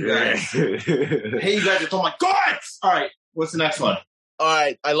hate you guys. I hate you guys. Oh my god! All right, what's the next one? All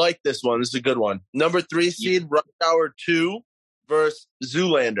right, I like this one. This is a good one. Number 3 seed, Rush Hour 2 versus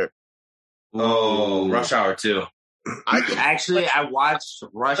Zoolander. Oh, Rush Hour 2. I watched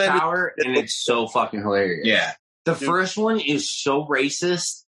Rush Hour, and it's so fucking hilarious. Yeah. The first one is so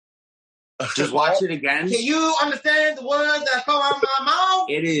racist. Just watch it again. Can you understand the words that come out of my mouth?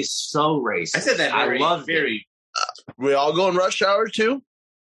 It is so racist. I said that I love it. We all going Rush Hour 2?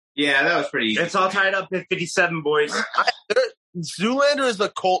 Yeah, that was pretty easy. It's all tied up at 57, boys. Zoolander is a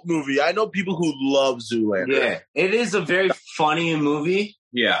cult movie. I know people who love Zoolander. Yeah, it is a very funny movie.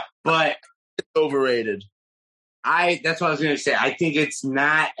 Yeah, but it's overrated. That's what I was going to say. I think it's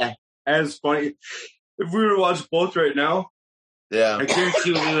not as funny. If we were to watch both right now, yeah, I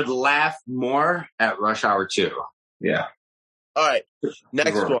guarantee we would laugh more at Rush Hour 2. Yeah. All right,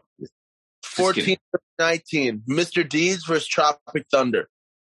 next one. 14-19, Mr. Deeds versus Tropic Thunder.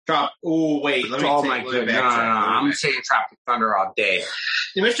 Oh, wait. Let me my goodness. No. I'm saying Tropic Thunder all day.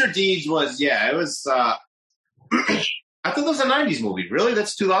 Mr. Deeds was, it was, I thought that was a 90s movie. Really?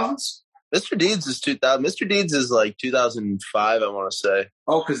 That's 2000s? Mr. Deeds is 2000. Mr. Deeds is like 2005, I want to say.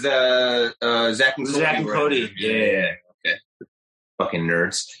 Oh, because Zach and Cody. Right? Yeah. Okay. Fucking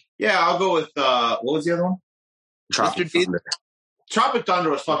nerds. Yeah, I'll go with, what was the other one? Tropic Thunder. Tropic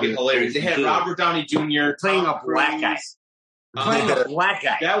Thunder was fucking hilarious. They had Robert Downey Jr. playing a black guy.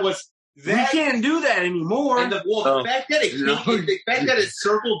 That was we can't do that anymore. And the fact that it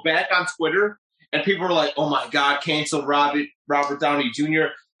circled back on Twitter and people were like, "Oh my god, cancel Robert Downey Jr.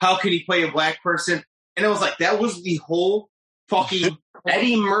 How can he play a black person?" And it was like that was the whole fucking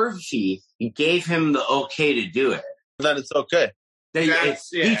Eddie Murphy gave him the okay to do it. Then it's okay.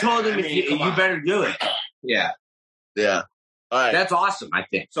 He told him, you better do it. Yeah. Yeah. All right. That's awesome, I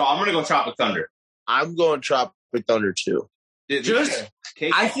think. So I'm gonna go Tropic Thunder. I'm going Tropic Thunder too.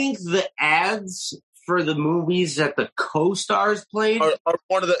 I think the ads for the movies that the co-stars played are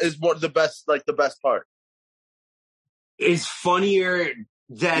one of the best, like the best part. Is funnier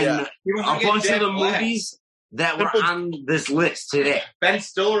than a bunch of the movies that were on this list today. Ben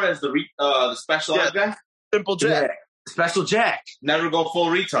Stiller as the special ed guy. Simple Jack. Yeah. Special Jack. Never go full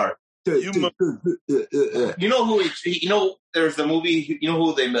retard. You know who? There's the movie. You know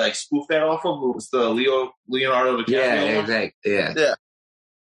who they like spoofed that off of? It was the Leonardo DiCaprio. Yeah, exactly. Yeah.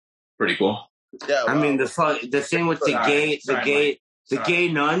 Pretty cool. Yeah. I mean the thing with the gay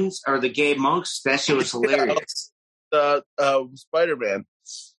nuns or the gay monks. That shit was hilarious. Spider-Man.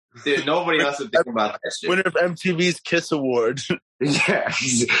 Dude, nobody else would think about that shit. Winner of MTV's Kiss Award. Yeah,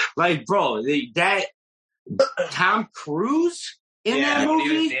 like bro, that Tom Cruise in that movie.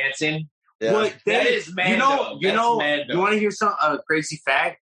 He was dancing. Yeah. That is Mando. You want to hear some crazy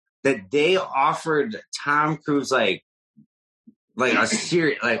fact? That they offered Tom Cruise like a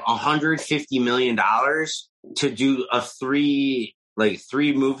series, like $150 million to do three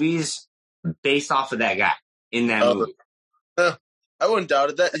movies based off of that guy in that movie. I wouldn't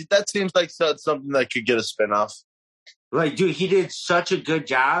doubt it. That seems like something that could get a spinoff. Like, dude, he did such a good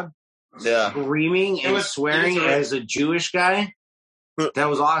job. Yeah, screaming and swearing as a Jewish guy. That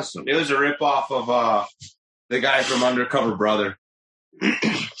was awesome. It was a ripoff of the guy from Undercover Brother.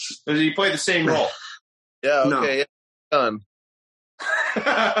 He played the same role. Yeah. Okay. Done.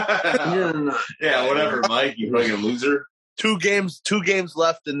 Yeah. Whatever, Mike. You fucking loser. Two games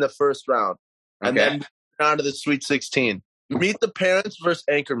left in the first round, and then on to the Sweet 16. Meet the Parents versus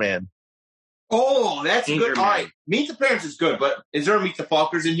Anchorman. Oh, that's good. All right, Meet the Parents is good, but is there a Meet the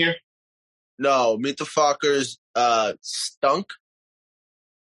Fockers in here? No, Meet the Fockers stunk.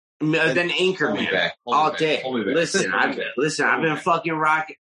 Then Anchorman all day. Listen, I've been fucking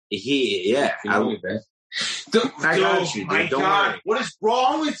rocking. I got you, dude. Don't worry. What is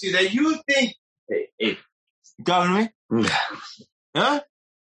wrong with you that you think? Hey, talking to me? Huh?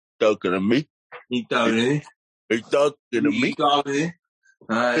 Talking to me? He talking to me? He talking to me? He talking to me?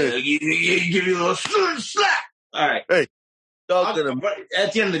 Give you a little slap. All right. Hey, talking to me.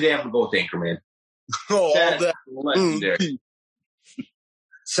 At the end of the day, I'm gonna go with Anchorman. Oh, that's legendary.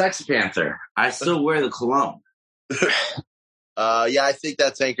 Sex Panther. I still wear the cologne. Yeah, I think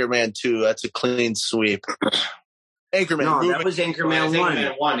that's Anchorman 2. That's a clean sweep. Anchorman. No, that was Anchorman 1.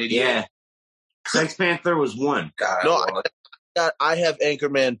 Anchorman 1, yeah. Sex Panther was 1. God, no, I have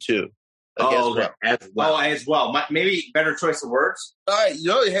Anchorman 2. Okay. As well. Maybe better choice of words. All right,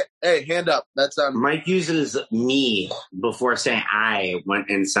 hey, hand up. That's on. Mike uses me before saying I went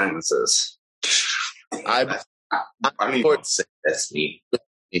in sentences. I don't even want to say that's me.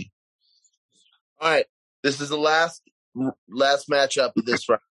 All right, this is the last matchup of this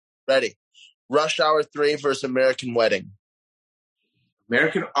round. Ready? Rush Hour 3 versus American Wedding.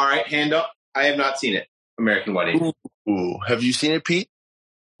 All right, hand up. I have not seen it. American Wedding. Ooh. Have you seen it, Pete?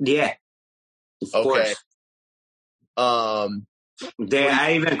 Yeah. Of course. I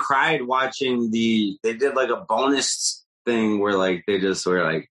even cried watching they did like a bonus thing where like they just were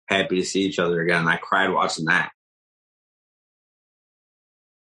like happy to see each other again. I cried watching that.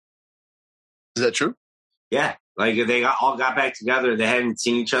 Is that true? Yeah. Like they all got back together. They hadn't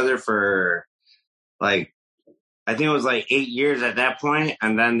seen each other for like I think it was like 8 years at that point,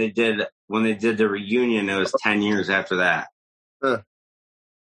 and then when they did the reunion, it was 10 years after that. Huh.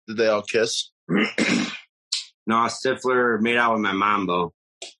 Did they all kiss? No, Stifler made out with my mom, though.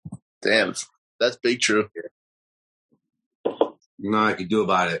 Damn. That's big true. No, I could do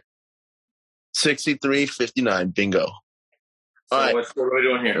about it. 63-59. Bingo. So all right. what are we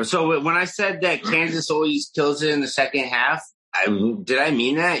doing here? So when I said that Kansas always kills it in the second half, did I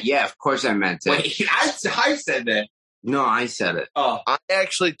mean that? Yeah, of course I meant it. Wait, I said that. No, I said it. Oh, I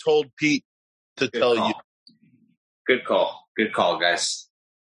actually told Pete to tell you. Good call. Good call, guys.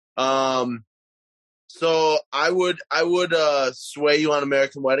 So I would sway you on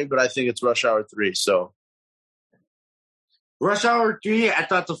American Wedding, but I think it's Rush Hour 3. So Rush Hour 3, I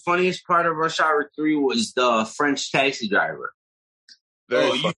thought the funniest part of Rush Hour 3 was the French taxi driver.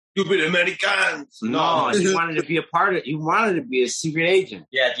 very you stupid Americans. No, he wanted to be a part of it. He wanted to be a secret agent.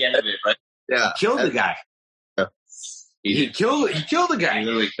 Yeah, at the end of it, right? yeah. He killed the guy. Yeah. He killed the guy. He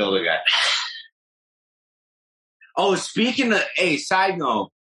literally killed the guy. Oh, speaking of, side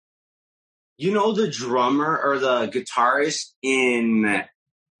note, you know the drummer or the guitarist in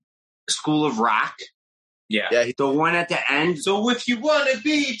School of Rock? Yeah. The one at the end? So if you want to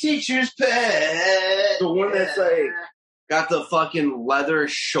be teacher's pet. The one that's like got the fucking leather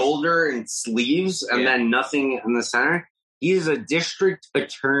shoulder and sleeves and then nothing in the center. He is a district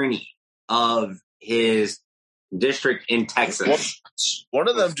attorney of his district in Texas. One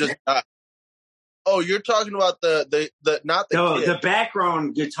of them just oh, you're talking about the not the kid. The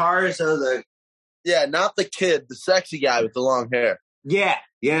background guitarist of the not the kid, the sexy guy with the long hair. Yeah,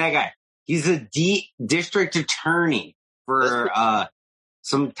 that guy. He's a district attorney for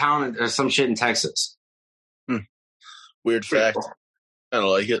some town or some shit in Texas. Weird fact. Kind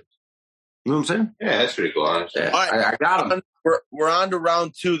of like it. You know what I'm saying? Yeah, that's pretty cool. Honestly. All right, I got him. We're on to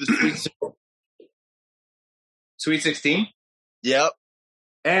round 2, the Sweet 16. Sweet 16? Yep.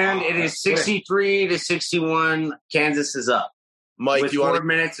 And it is 63-61. Kansas is up. Mike, with you 4 want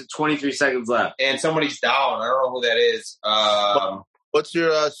minutes and 23 seconds left. And somebody's down. I don't know who that is. what's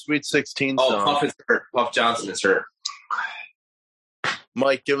your Sweet 16 song? Puff is hurt. Puff Johnson is hurt.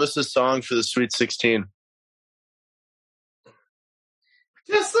 Mike, give us a song for the Sweet 16.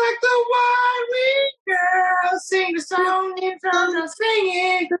 Just like the white girl, sing the song in front of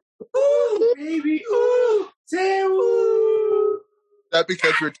singing. Ooh, baby, ooh, say ooh. Is that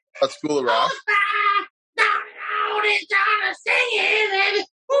because we're talking about School of Rock? Singing,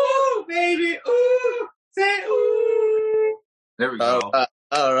 ooh, baby, ooh, say ooh. There we go.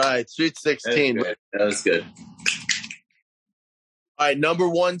 All right, Sweet 16. That was good. All right, number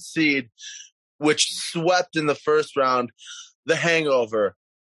 1 seed, which swept in the first round, The Hangover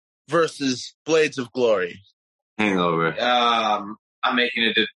versus Blades of Glory. Hangover. I'm making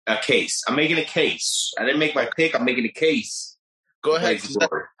it a case. I'm making a case. I didn't make my pick. I'm making a case. Go ahead. Blades of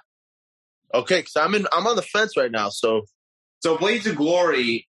Glory. Okay, because I'm on the fence right now. So Blades of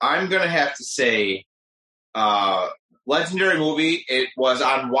Glory, I'm gonna have to say, legendary movie. It was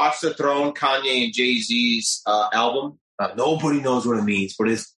on Watch the Throne, Kanye and Jay-Z's album. Nobody knows what it means, but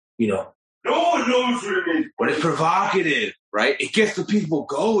it's no one knows what it means, but it's provocative, right? It gets the people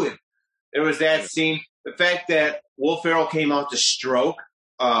going. There was that scene. The fact that Will Ferrell came out to Stroke,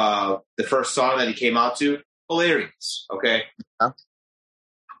 the first song that he came out to, hilarious. Okay. Yeah.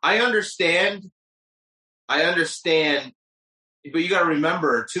 I understand, but you got to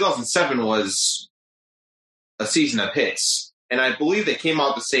remember, 2007 was a season of hits, and I believe they came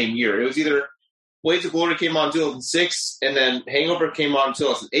out the same year. It was either Blades of Glory came out in 2006, and then Hangover came out in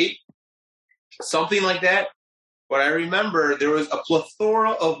 2008, something like that. But I remember there was a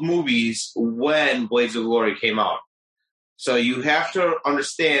plethora of movies when Blades of Glory came out. So you have to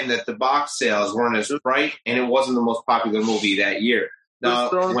understand that the box sales weren't as bright, and it wasn't the most popular movie that year.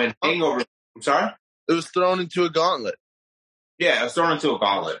 Now, when Hangover... I'm sorry? it was thrown into a gauntlet. Yeah, it was thrown into a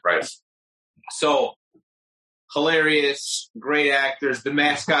gauntlet, right? So, hilarious, great actors. The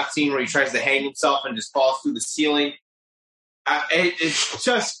mascot scene where he tries to hang himself and just falls through the ceiling. It's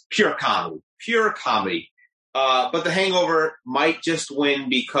just pure comedy. Pure comedy. But The Hangover might just win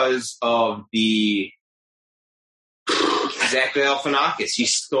because of the Zach Galifianakis. He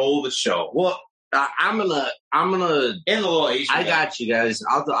stole the show. Well, I'm gonna. And the little Asian I got you guys.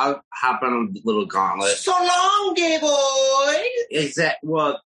 I'll hop on a little gauntlet. So long, gay boy.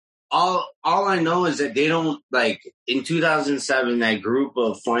 Well, all I know is that they don't like in 2007 that group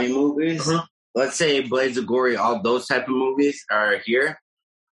of funny movies. Uh-huh. Let's say Blades of Glory, all those type of movies are here.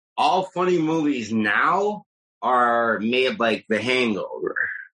 All funny movies now are made like The Hangover.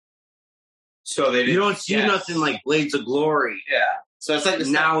 So they You don't see nothing like Blades of Glory. Yeah. So it's like the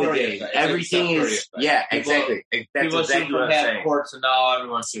nowadays. Everything is exactly. That's people exactly shoot what from I'm half saying. courts, and now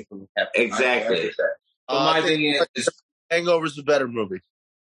everyone's shooting from half. Exactly. But my thing is, Hangover's a better movie.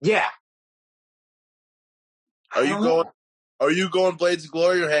 Yeah. Are you going Blades of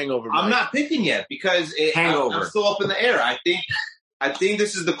Glory or Hangover? Mike? I'm not picking yet because Hangover. I'm still up in the air. I think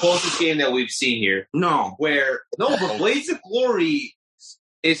this is the closest game that we've seen here. No, but Blades of Glory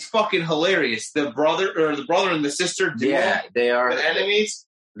is fucking hilarious. The brother and the sister duo, they are the enemies.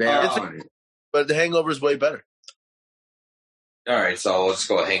 They are funny. But the Hangover is way better. All right, so let's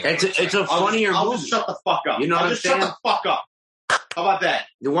go Hangover. It's a funnier movie. I'll just shut the fuck up. You know what I'm saying? Shut the fuck up. How about that?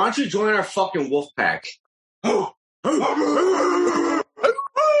 Why don't you join our fucking wolf pack? Dude,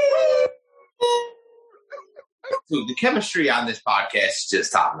 the chemistry on this podcast is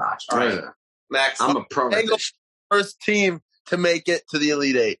just top notch. All right, Max. I'm a pro. First team to make it to the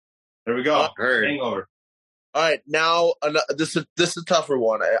Elite Eight. There we go. Hangover. All right, now this is a tougher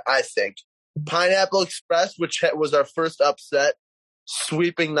one, I think. Pineapple Express, which was our first upset,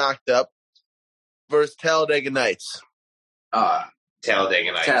 sweeping Knocked Up, versus Talladega Nights.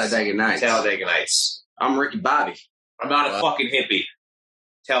 Talladega Nights. I'm Ricky Bobby. I'm not a fucking hippie.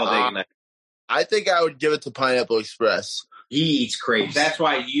 Talladega Nights. I think I would give it to Pineapple Express. He eats crepes. That's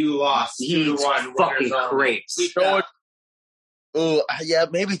why you lost. He eats fucking crepes. Oh, yeah,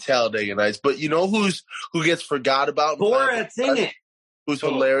 maybe Talladega Nights. But you know who gets forgot about? Borat's in it. Who's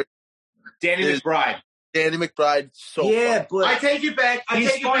hilarious? Danny McBride. Danny McBride. So yeah, but I take it back.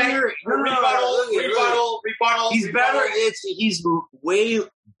 Rebuttal. He's better. He's way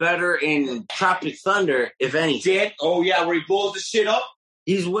better in Tropic Thunder, if anything. Where he blows the shit up.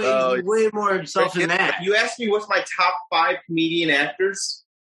 He's way more himself in that. If you ask me what's my top 5 comedian actors,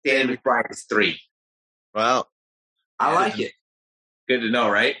 Danny McBride is 3. Wow. I like it. Good to know,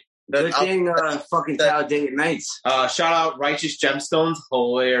 right? Good thing fucking Talladega Nights. Shout out Righteous Gemstones.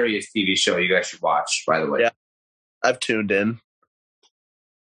 Hilarious TV show you guys should watch, by the way. Yeah. I've tuned in.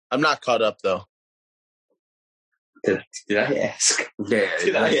 I'm not caught up, though. Did I ask? Yeah,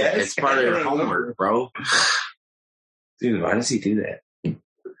 it's part of your homework, bro. Dude, why does he do that?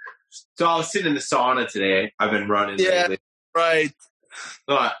 So I was sitting in the sauna today. I've been running lately. Right.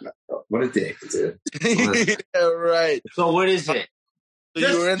 What a dick, dude. Yeah, right. So what is it?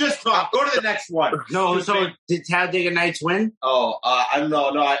 Just talk. Go to the next one. No, so did Talladega Nights win? Oh, I don't know.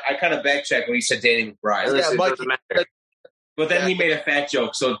 No, I kind of backchecked when he said Danny McBride. Yeah, doesn't matter. But then he made a fat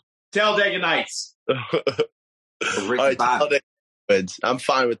joke. So Talladega Nights. Right, Talladega wins. I'm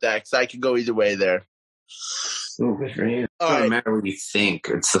fine with that because I can go either way there. It doesn't matter what you think.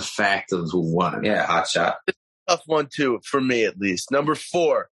 It's the fact of who won. Yeah, hot shot. Tough one, too, for me at least. Number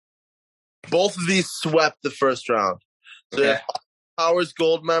 4. Both of these swept the first round. So Powers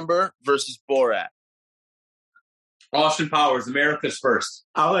Gold Member versus Borat. Austin Powers, America's first.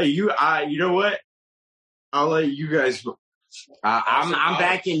 I'll let you. You know what? I'll let you guys. I'm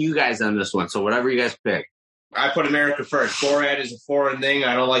backing you guys on this one. So whatever you guys pick. I put America first. Borat is a foreign thing.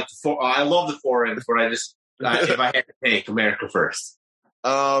 I don't like the. I love the foreign, but I just if I had to pick America first.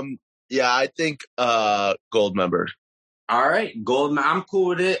 Yeah, I think Gold Member. All right, Gold. I'm cool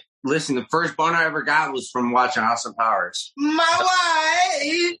with it. Listen, the first bone I ever got was from watching Austin Powers.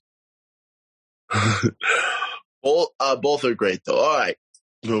 My wife. Both are great, though. All right,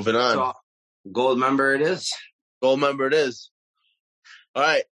 moving on. So, Gold Member it is. Gold Member it is. All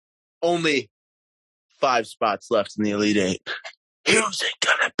right, only 5 spots left in the Elite Eight. Who's it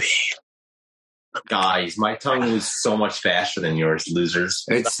gonna be? Guys, my tongue was so much faster than yours, losers.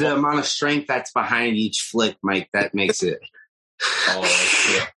 It's the amount of strength that's behind each flick, Mike, that makes it. Oh,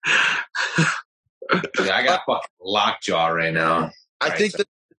 shit. I got fucking lockjaw right now. I think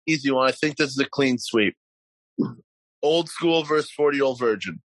that's an easy one. I think this is a clean sweep. Old School versus 40-Year-Old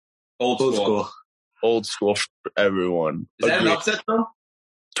Virgin. Old school. Old School for everyone. Is that an upset, though?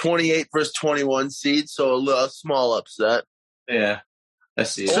 28 versus 21 seed, so a small upset. Yeah. I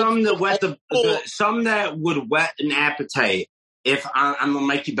see. Some that would whet an appetite if I'm a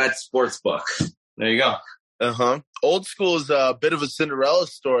MikeyBets sportsbook. There you go. Old School is a bit of a Cinderella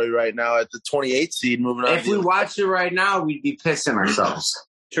story right now at the 28 seed. Moving on. If we watched it right now, we'd be pissing ourselves.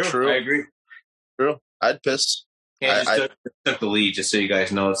 True. I agree. True. I'd piss. Kansas took the lead, just so you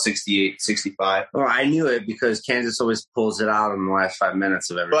guys know, 68-65. Well, I knew it because Kansas always pulls it out in the last 5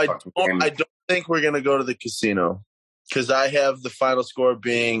 minutes of every fucking game. I don't think we're going to go to the casino because I have the final score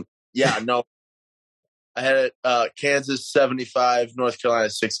being, I had Kansas 75, North Carolina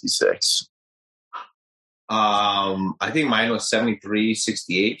 66. I think mine was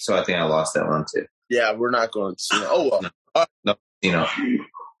 73-68, so I think I lost that one too. Yeah, we're not going to casino. Oh, well. No,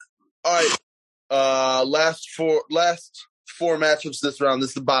 All right. Last 4 matchups this round.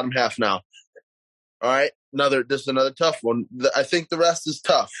 This is the bottom half now. All right, this is another tough one. I think the rest is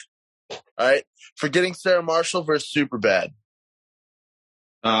tough. All right, Forgetting Sarah Marshall versus Superbad.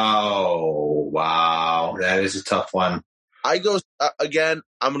 Oh, wow. That is a tough one. I go again.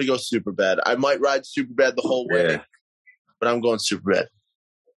 I'm going to go Superbad. I might ride Superbad the whole way, but I'm going Superbad.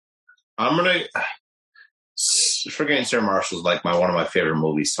 I'm going to. Forgetting Sarah Marshall is like one of my favorite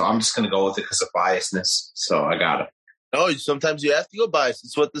movies, so I'm just going to go with it because of biasness. So I got it. No, sometimes you have to go biased.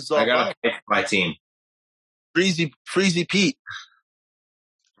 It's what this is all about. I got to pick my team. Freezy Pete.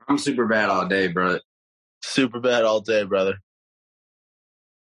 I'm Superbad all day, brother. Superbad all day, brother.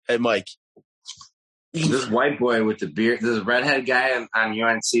 Hey, Mike. This white boy with the beard, this redhead guy on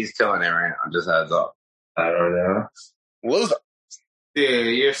UNC is killing it right now. Just heads up. I don't know. Loser.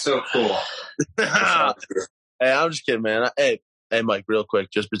 Dude, you're so cool. Hey, I'm just kidding, man. Hey, Mike, real quick,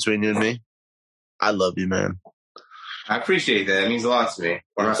 just between you and me, I love you, man. I appreciate that. It means a lot to me.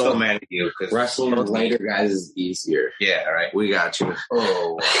 I'm so mad at you because wrestling with later guys is easier. Yeah, right. We got you.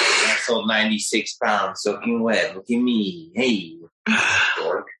 Oh, wrestled 96 pounds, soaking wet. Look at me. Hey.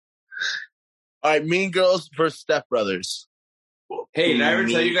 All right, Mean Girls versus Step Brothers. Hey, did I ever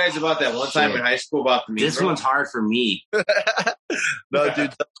tell you guys about that one time in high school about the Mean Girls? This one's hard for me. No,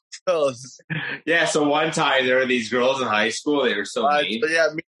 dude. Tell us. Yeah, so one time there were these girls in high school. They were so mean. So yeah,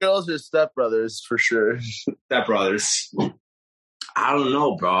 Mean Girls or Step Brothers for sure. Step Brothers. I don't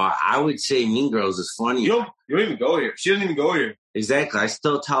know, bro. I would say Mean Girls is funny. You don't even go here. She doesn't even go here. Exactly. I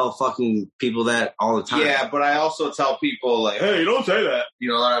still tell fucking people that all the time. Yeah, but I also tell people, like, hey, don't say that. You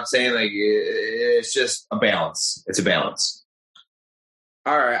know what I'm saying? Like, it's just a balance. It's a balance.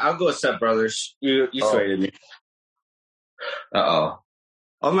 All right, I'll go with Step Brothers. You swayed me. Uh-oh.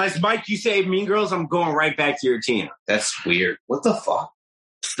 Unless, Mike, you say Mean Girls, I'm going right back to your team. That's weird. What the fuck?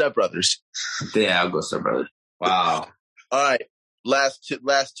 Step Brothers. Yeah, I'll go Step Brothers. Wow. All right. Last two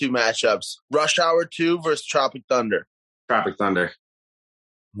matchups. Rush Hour 2 versus Tropic Thunder. Tropic Thunder.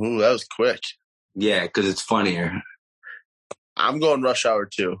 Ooh, that was quick. Yeah, because it's funnier. I'm going Rush Hour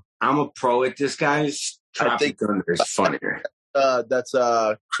 2. I'm a pro at this, guys. Tropic Thunder is funnier. That's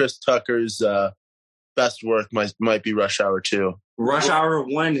Chris Tucker's best work might be Rush Hour 2. Rush Hour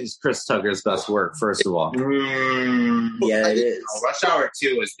 1 is Chris Tucker's best work, first of all. Yeah, it is. Rush Hour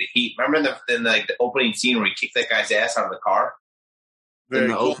 2 is the heat. Remember in the opening scene where he kicked that guy's ass out of the car? In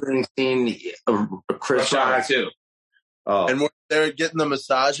the opening scene, Chris Rush Hour 2. Oh. And they're getting the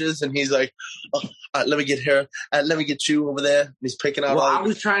massages, and he's like, let me get her. Let me get you over there. And he's picking out I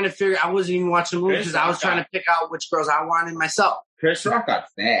was trying to figure, I wasn't even watching the movie because I was trying to pick out which girls I wanted myself. Chris Rock got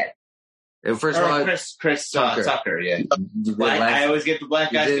fat. First of all, Chris Tucker, yeah. I always get the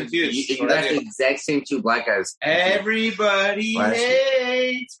black guys confused. You got the exact same two black guys. Everybody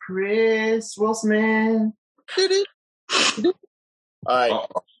hates Chris Will Smith. All right.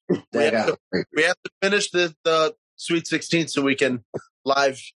 We have to finish the Sweet 16 so we can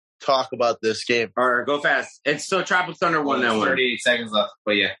live talk about this game. All right, go fast. It's still Tropic Thunder won that one. 38 seconds left,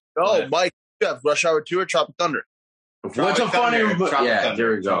 but yeah. Oh, Mike, you have Rush Hour 2 or Tropic Thunder? What's a funny? Yeah,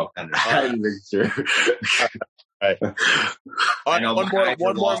 there we go. I'm sure. All right.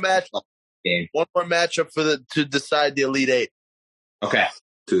 One more match. One more matchup to decide the Elite Eight. Okay.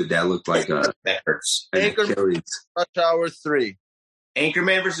 Dude, that looked like that hurts. Anchorman, Rush Hour 3.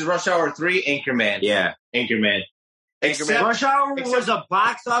 Anchorman versus Rush Hour 3. Anchorman. Yeah. Anchorman. Rush Hour was a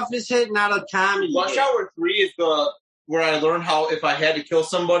box office hit, not a comedy. Rush Hour 3 is where I learned how if I had to kill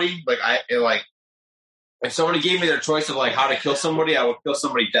somebody, if somebody gave me their choice of how to kill somebody, I would kill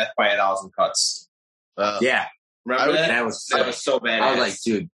somebody death by 1,000 cuts. Yeah. Remember that? That was so bad. I was like,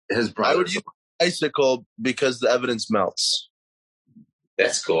 dude, his brother. I would use icicle because the evidence melts.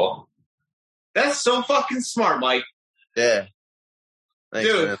 That's cool. That's so fucking smart, Mike. Yeah. Thanks,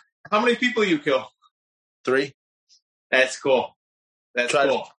 dude, man. How many people you kill? 3. That's cool. Try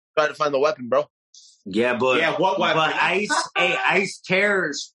to find the weapon, bro. Yeah, but what weapon? But ice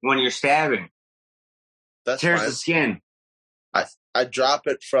tears when you're stabbing. That's tears fine. the skin. I drop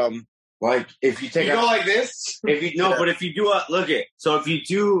it from if you take go like this. But if you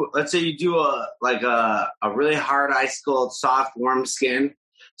do let's say you do a really hard ice cold, soft, warm skin.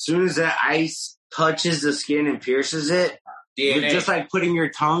 As soon as that ice touches the skin and pierces it, you're just like putting your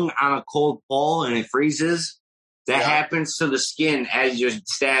tongue on a cold pole and it freezes. That happens to the skin as you're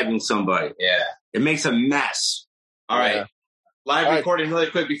stabbing somebody. Yeah. It makes a mess. All right. Live recording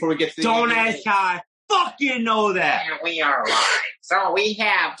really quick before we get to the Don't ask how I fucking know that. And we are live. So we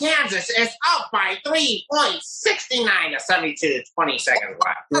have Kansas is up by 3 points, 69 to 72, 20 seconds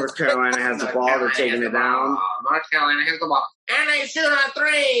left. North Carolina has the ball. They're taking it down. North Carolina has the ball. And they shoot a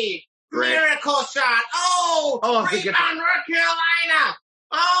 3. Miracle shot. Oh, rebound, North Carolina.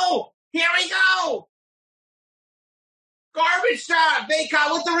 Oh, here we go. Garbage shot.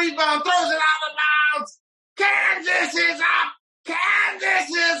 Baycott with the rebound. Throws it out of bounds. Kansas is up. Kansas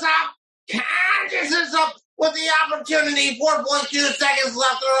is up. Kansas is up with the opportunity. 4.2 seconds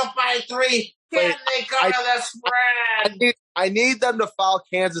left. They're up by 3. Can they cover the spread? I need them to foul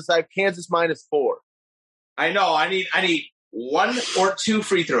Kansas. I have Kansas -4. I know. I need 1 or 2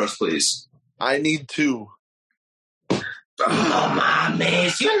 free throws, please. I need 2. Oh, my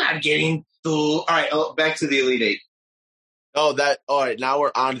man. You're not getting 2. All right, back to the Elite Eight. Oh, all right. Now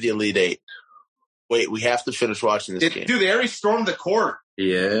we're on to the Elite Eight. Wait, we have to finish watching this game. Dude, they already stormed the court.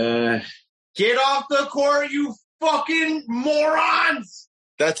 Yeah. Get off the court, you fucking morons!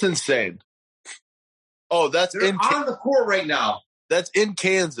 That's insane. Oh, They're on the court right now. That's in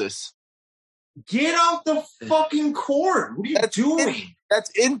Kansas. Get off the fucking court. What are you doing? That's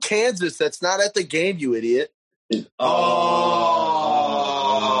in Kansas. That's not at the game, you idiot. Oh.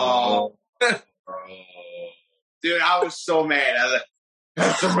 Dude, I was so mad. I was like,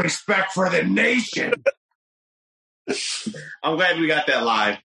 have some respect for the nation. I'm glad we got that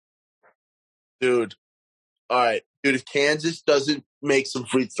live. Dude. All right. Dude, if Kansas doesn't make some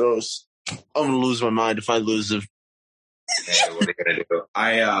free throws, I'm going to lose my mind if I lose them. Hey, what are you going to do?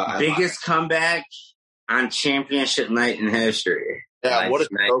 Biggest comeback on championship night in history. Yeah, what a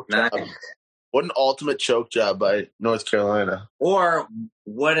choke job. What an ultimate choke job by North Carolina. Or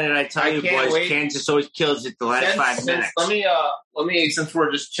what did I tell you, boys? Wait. Kansas always kills it the last 5 minutes. Let me, since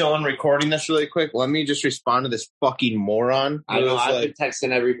we're just chilling, recording this really quick, let me just respond to this fucking moron. I know, I've been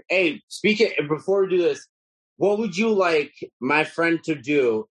texting every... Hey, before we do this, what would you like my friend to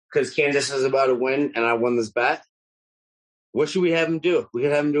do? Because Kansas is about to win and I won this bet. What should we have him do? We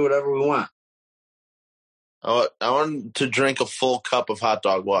can have him do whatever we want. I want him to drink a full cup of hot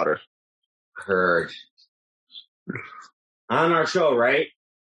dog water. Heard. On our show, right?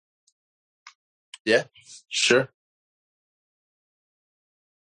 Yeah, sure.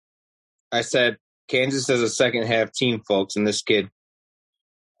 I said, Kansas is a second half team, folks, and this kid.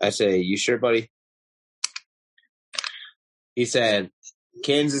 I say, you sure, buddy? He said,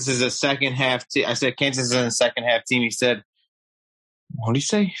 Kansas is a second half team. I said, Kansas is a second half team. He said, what did he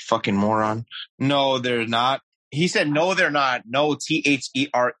say? Fucking moron. No, they're not. He said, no, they're not. No,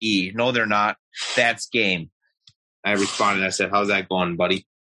 THERE. No, they're not. That's game. I responded. I said, how's that going, buddy?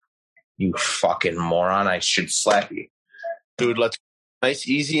 You fucking moron. I should slap you. Dude, nice,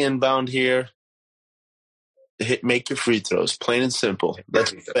 easy inbound here. Make your free throws. Plain and simple.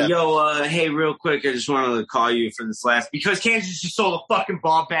 Yo, hey, real quick, I just wanted to call you for this last, because Kansas just sold the fucking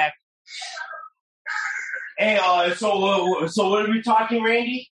ball back. Hey, so what are we talking,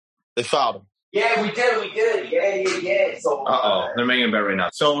 Randy? They fouled him. Yeah, we did. Yeah. So, they're making a bet right now.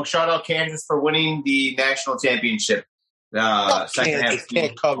 So shout out Kansas for winning the national championship. Second half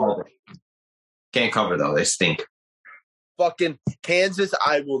can't cover. Can't cover though. They stink. Fucking Kansas,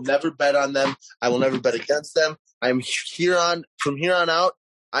 I will never bet on them. I will never bet against them. I'm from here on out.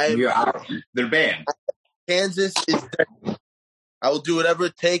 You're out. They're banned. Kansas is dead. I will do whatever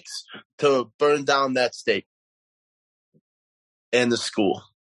it takes to burn down that state and the school.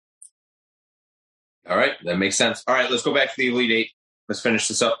 All right, that makes sense. All right, let's go back to the Elite Eight. Let's finish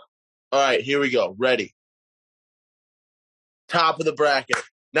this up. All right, here we go. Ready. Top of the bracket.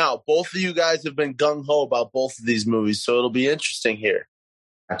 Now, both of you guys have been gung-ho about both of these movies, so it'll be interesting here.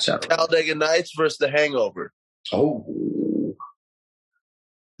 Talladega Nights versus The Hangover. Oh.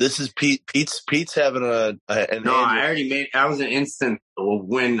 This is Pete. Pete's having an no, I already made. I was an instant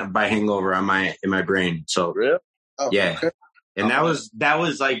win by Hangover in my brain. So really, yeah, okay. And that was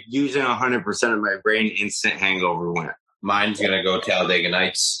like using 100% of my brain. Instant Hangover win. Mine's gonna go Talladega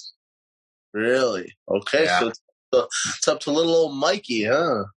Nights. Really? Okay, yeah. So it's up to little old Mikey,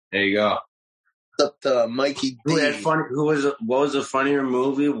 huh? There you go. It's up to Mikey D. What was a funnier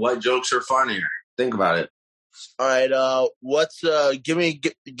movie? What jokes are funnier? Think about it. All right, give me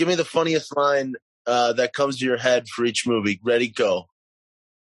the funniest line that comes to your head for each movie. Ready, go.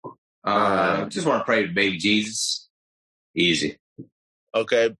 Just want to pray to baby Jesus. Easy.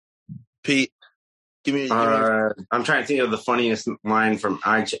 Okay, Pete. Give me. I'm trying to think of the funniest line from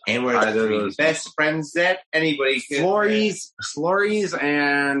and we're either those best friends that anybody could. Flores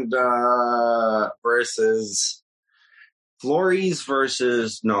and versus Flores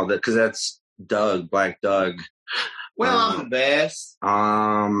versus because that's Doug, Black Doug. Well, I'm the best.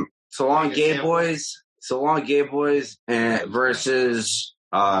 So long, gay boys. And versus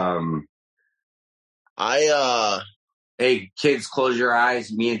hey, kids, close your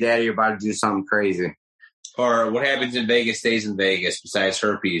eyes. Me and Daddy are about to do something crazy. Or what happens in Vegas stays in Vegas. Besides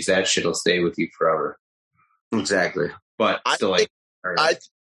herpes, that shit'll stay with you forever. Exactly. But still, I think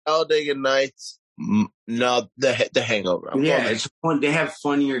Talladega Nights. No, the Hangover. It's fun. They have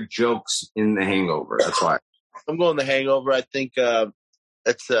funnier jokes in The Hangover. That's why. I'm going The Hangover. I think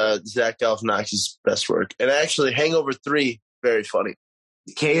it's Zach Galifianakis' best work. And actually, Hangover 3, very funny.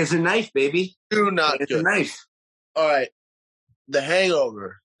 K is a knife, baby. Not K is good. a knife. All right. The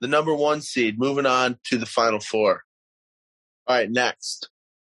Hangover, the number 1 seed, moving on to the final 4. All right, next.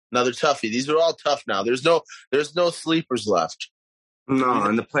 Another toughie. These are all tough now. There's no sleepers left. No,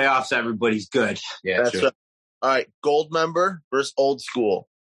 in the playoffs, everybody's good. Yeah, That's right. All right, Goldmember versus Old School.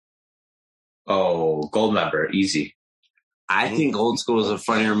 Oh, Goldmember, easy. I think Old School is a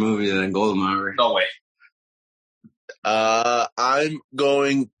funnier movie than Goldmember. No way. I'm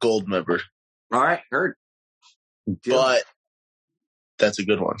going Goldmember. All right, heard. But that's a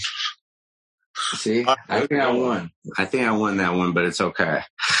good one. See, I think I won. I think I won that one, but it's okay.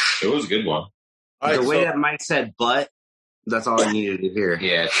 It was a good one. All right, The way that Mike said "but," that's all I needed to hear.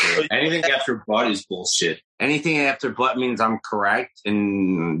 Yeah, true. Anything after "but" is bullshit. Anything after "but" means I'm correct,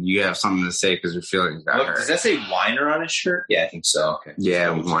 and you have something to say because your feelings got Look, hurt. does that say whiner on his shirt? Yeah, I think so. Okay. Yeah,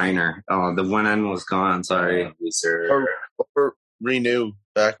 whiner. Oh, the one end was gone. Sorry. or renew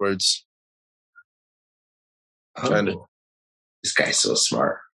backwards. Kind of. This guy's so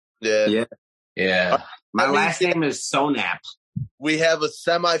smart. Yeah. Yeah. My last name is Sonap. We have a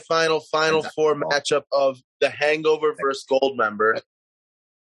semifinal, final 4 matchup of The Hangover versus Goldmember.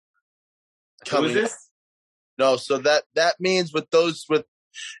 Who is this? No, so that means with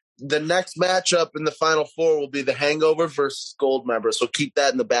the next matchup in the final 4 will be The Hangover versus Goldmember. So keep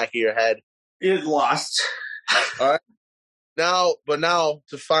that in the back of your head. It lost. All right. Now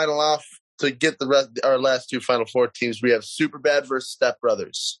to final off to get our last 2 final 4 teams, we have Superbad versus Step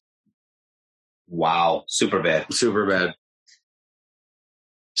Brothers. Wow. Super bad. Superbad.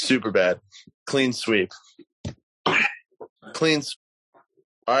 Clean sweep. Clean sweep.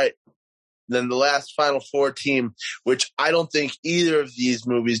 All right. Then the last final 4 team, which I don't think either of these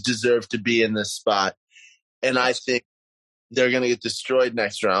movies deserve to be in this spot. And I think they're going to get destroyed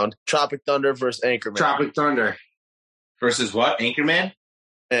next round. Tropic Thunder versus Anchorman. Tropic Thunder. Versus what? Anchorman?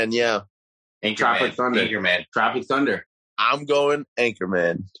 And yeah. Tropic Thunder. Anchorman. Tropic Thunder. I'm going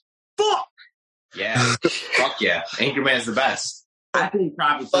Anchorman. Fuck! Yeah. Fuck yeah. Anchorman's the best. I think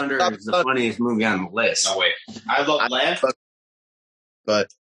Tropic Thunder is the funniest movie on the list. No, wait. I love Land. But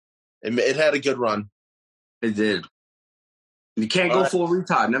it had a good run. It did. You can't go full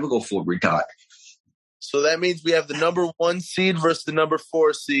retard. Never go full retard. So that means we have the number 1 seed versus the number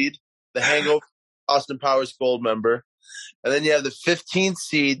 4 seed, The Hangover, Austin Powers Goldmember. And then you have the 15th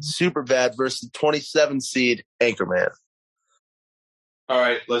seed, Superbad, versus the 27th seed, Anchorman. All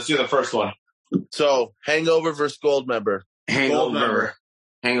right, let's do the first one. So, Hangover versus Goldmember. Hangover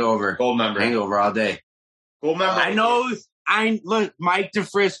all day. Goldmember. Look, Mike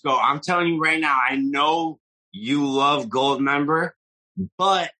DeFrisco, I'm telling you right now, I know you love Goldmember,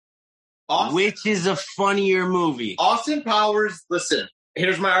 but which is a funnier movie? Austin Powers, listen,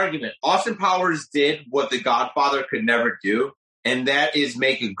 here's my argument. Austin Powers did what The Godfather could never do, and that is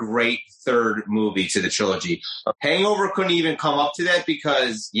make a great third movie to the trilogy. Hangover couldn't even come up to that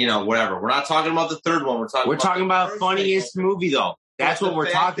because, whatever. We're not talking about the third one. We're talking about funniest movie, though. That's what we're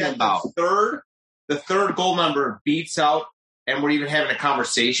talking about. The third Goldmember beats out, and we're even having a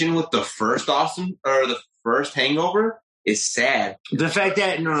conversation with the first the first Hangover is sad. The fact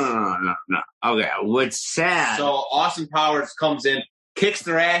that no. Okay, what's sad? So Austin Powers comes in, kicks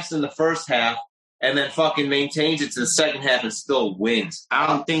their ass in the first half, and then fucking maintains it to the second half and still wins. I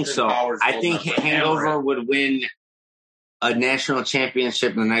don't think so. I think Hangover would win a national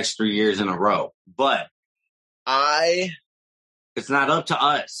championship in the next 3 years in a row. But it's not up to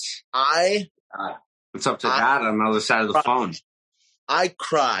us. It's up to God on the other side of the phone. I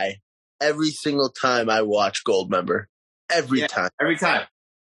cry every single time I watch Goldmember. Every time.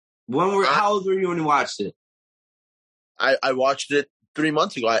 How old were you when you watched it? I watched it 3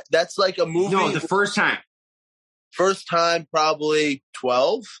 months ago. That's like a movie. No, the first time. First time, probably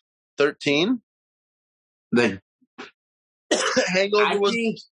 12, 13. The Hangover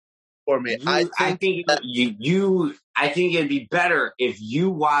was for me. I think it'd be better if you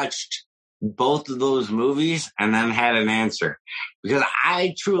watched both of those movies and then had an answer, because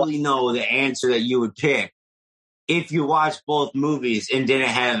I truly know the answer that you would pick if you watched both movies and didn't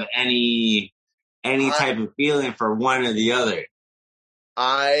have any type of feeling for one or the other.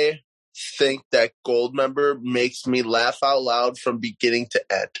 I think that Goldmember makes me laugh out loud from beginning to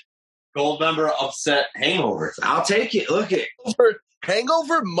end. Goldmember upset Hangover. I'll take it. Look it.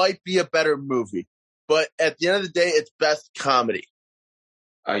 Hangover might be a better movie, but at the end of the day, it's best comedy.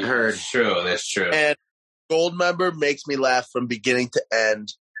 I heard. That's true. That's true. And Goldmember makes me laugh from beginning to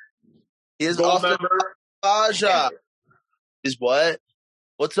end. He is Goldmember. Aja. Is what?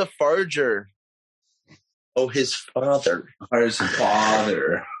 What's a farger? Oh, his father. Or his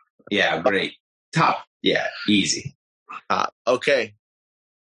father. Yeah, great. Top. Yeah, easy. Okay.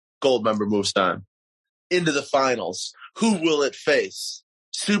 Goldmember moves on. Into the finals. Who will it face?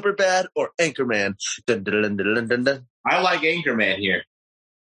 Superbad or Anchorman? Dun, dun, dun, dun, dun, dun. I like Anchorman here.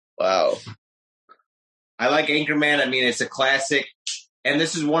 Wow. I like Anchorman. I mean, it's a classic. And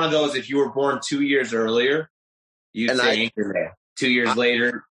this is one of those, if you were born 2 years earlier, you'd say Anchorman. 2 years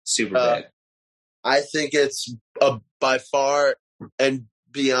later, Superbad. I think it's by far and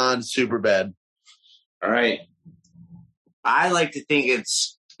beyond Superbad. All right. I like to think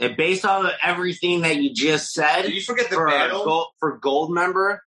it's based off of everything that you just said. Did you forget the battle? For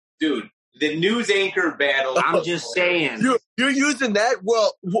Goldmember? Dude, the news anchor battle. I'm just saying. You're using that?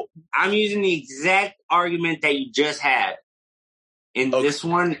 Well, I'm using the exact argument that you just had in this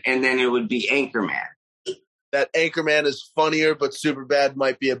one, and then it would be Anchorman. That Anchorman is funnier, but Superbad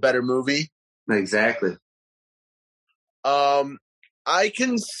might be a better movie. Exactly. I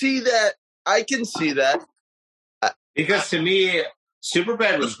can see that. Because to me,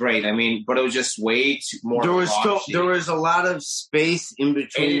 Superbad was great. I mean, but it was just way too more. There was a lot of space in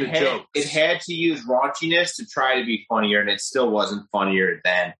between the jokes. It had to use raunchiness to try to be funnier, and it still wasn't funnier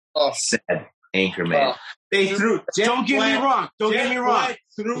than said Anchorman. They threw. Don't get me wrong.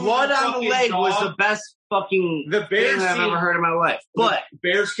 Blood on the leg was the best fucking thing I've ever heard in my life. But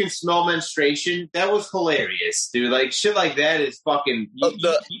bears can smell menstruation. That was hilarious, dude. Like shit like that is fucking.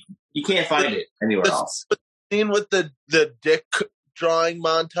 You can't find it anywhere else. Scene with the dick drawing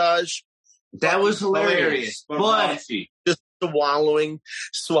montage. That was hilarious. But just swallowing.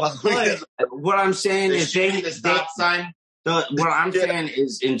 But what I'm saying is the stop sign. What I'm saying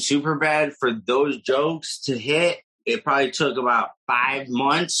is in Superbad, for those jokes to hit, it probably took about 5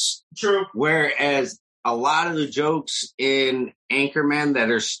 months. True. Whereas a lot of the jokes in Anchorman that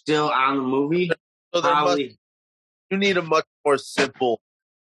are still on the movie, probably. You need a much more simple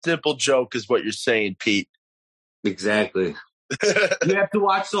joke is what you're saying, Pete. Exactly. You have to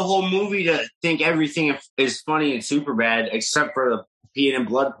watch the whole movie to think everything is funny in Superbad, except for the peeing and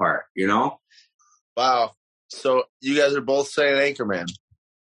blood part, you know? Wow. So you guys are both saying Anchorman.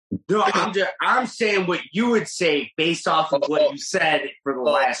 No, I'm saying what you would say based off of what you said for the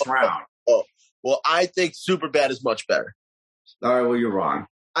last round. Well, I think Superbad is much better. All right, well, you're wrong.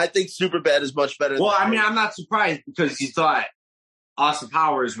 I think Superbad is much better. Well, I mean, I'm not surprised because you thought Austin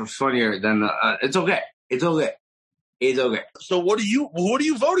Powers was funnier than it's okay. It's okay. It's okay. So who are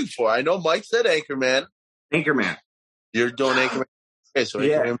you voting for? I know Mike said Anchorman. Anchorman. You're doing Anchorman. Okay, so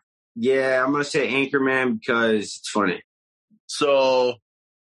yeah. Anchorman. Yeah, I'm going to say Anchorman because it's funny. So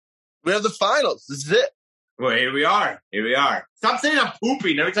we have the finals. This is it. Well, here we are. Stop saying I'm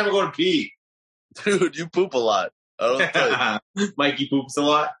pooping every time I go to pee. Dude, you poop a lot. I don't tell you. Mikey poops a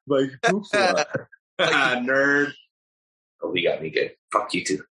lot. Nerd. Oh, he got me good. Fuck you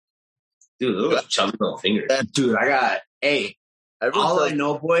too. Dude, those chubby little fingers. Dude, all I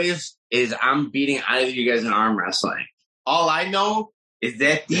know, boys, is I'm beating either of you guys in arm wrestling. All I know is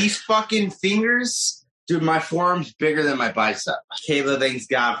that these fucking fingers, dude, my forearm's bigger than my bicep. Kayla thanks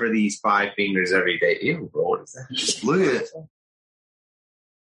God for these 5 fingers every day. Ew, bro, what is that? Look at it.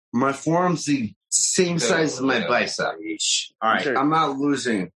 My forearm's the same size as my bicep. All right, I'm not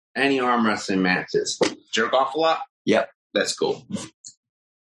losing any arm wrestling matches. Jerk off a lot? Yep. That's cool.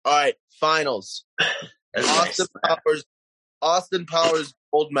 All right, finals. Austin Powers,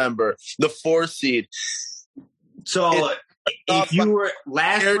 Goldmember, the 4 seed. So if you were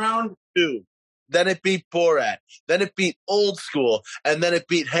last round, 2, then it beat Borat, then it beat Old School, and then it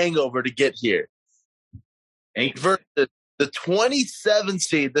beat Hangover to get here. Versus the 27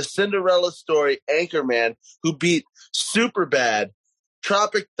 seed, the Cinderella Story, Anchorman, who beat Superbad,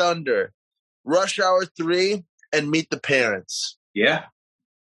 Tropic Thunder, Rush Hour 3, and Meet the Parents. Yeah.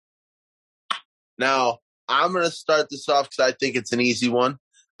 Now, I'm going to start this off because I think it's an easy one.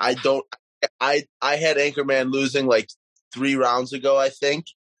 I had Anchorman losing like 3 rounds ago, I think.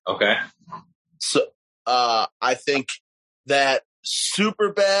 Okay. So, I think that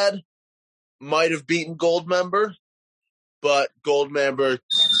Superbad might have beaten Goldmember, but Goldmember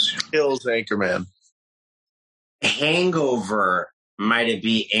kills Anchorman. Hangover might have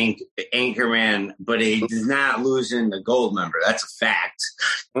beat Anchorman, but he is not losing the Goldmember. That's a fact.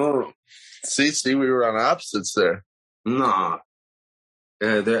 Oh. See, we were on opposites there. No.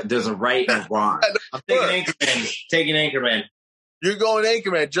 There's a right and a wrong. I'm taking Anchorman. You're going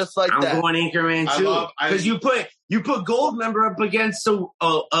Anchorman just like I'm that. going Anchorman too. Because you put Goldmember up against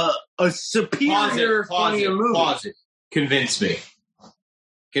a superior, funnier movie. Pause it. Convince me.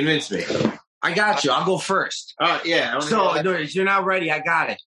 I got you. I'll go first. Yeah. So if you're not ready, I got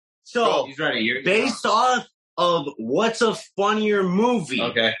it. So he's ready. Based off of what's a funnier movie.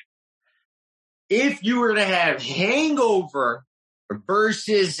 Okay. If you were to have Hangover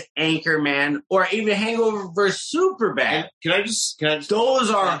versus Anchorman, or even Hangover versus Superbad. Can I just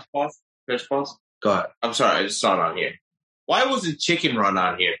those are pause? Go ahead. I'm sorry, I just saw it on here. Why wasn't Chicken Run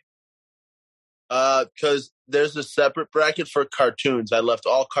on here? Because there's a separate bracket for cartoons. I left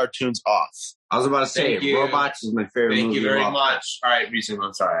all cartoons off. I was about to say Robots is my favorite movie. Thank you very much. All right, Breezy,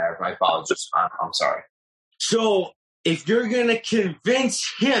 I'm sorry. My apologies. I'm sorry. So if you're gonna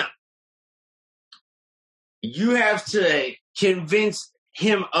convince him, you have to convince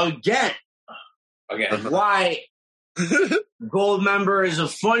him again why Goldmember is a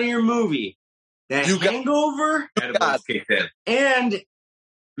funnier movie than Hangover and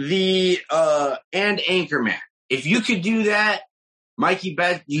Anchorman. If you could do that,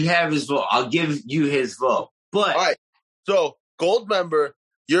 MikeyBets, you have his vote. I'll give you his vote. But all right, so Goldmember,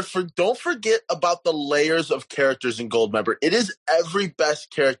 don't forget about the layers of characters in Goldmember. It is every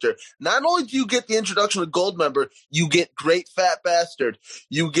best character. Not only do you get the introduction of Goldmember, you get Great Fat Bastard.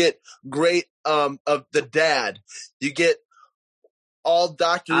 You get great of the dad. You get all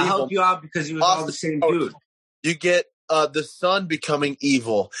Dr. Evil. I'll help you out because he was all the same dude. You get the son becoming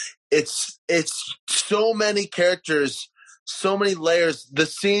evil. It's so many characters, so many layers. The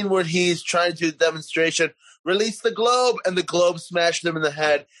scene where he's trying to do the demonstration, release the globe, and the globe smashed him in the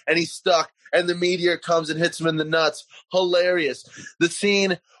head, and he's stuck, and the meteor comes and hits him in the nuts. Hilarious. The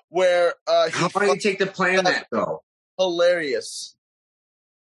scene where how far do you take to plan that, though? Hilarious.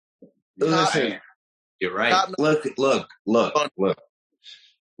 Listen, you're right. Look.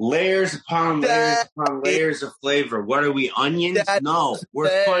 Layers upon layers upon layers of flavor. What are we, onions? No,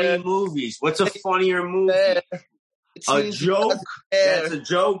 we're funny movies. What's a funnier movie? A joke? That's a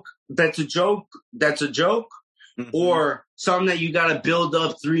joke. That's a joke. That's a joke. Mm-hmm. Or something that you got to build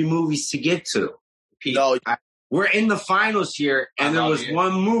up 3 movies to get to. No, we're in the finals here, and there was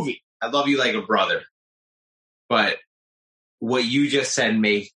one movie. I love you like a brother, but what you just said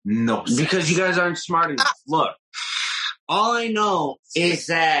made no sense. Because you guys aren't smart enough. Look, all I know is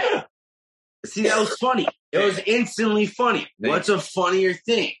that, see, that was funny. It was instantly funny. What's a funnier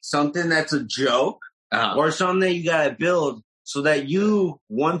thing? Something that's a joke or something that you got to build so that you,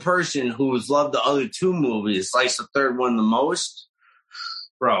 one person who has loved the other 2 movies, likes the third one the most?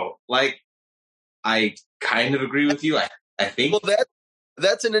 Bro, like, I kind of agree with you. I think. Well,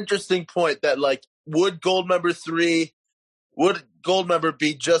 that's an interesting point that, like, would Goldmember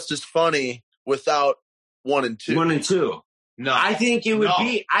be just as funny without 1 and 2? 1 and 2. No. I think it would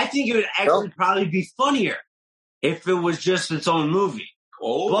actually probably be funnier if it was just its own movie.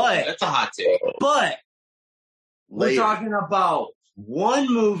 Oh, but that's a hot take. But we're talking about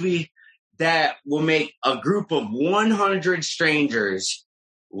one movie that will make a group of 100 strangers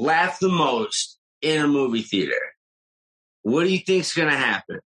laugh the most in a movie theater. What do you think's going to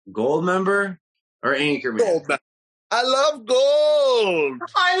happen? Goldmember or Anchorman? Goldmember. I love gold.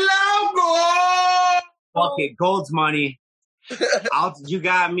 Fuck it, gold's money. You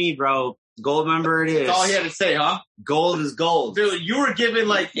got me, bro. Goldmember it is. That's all he had to say, huh? Gold is gold. Dude, you were giving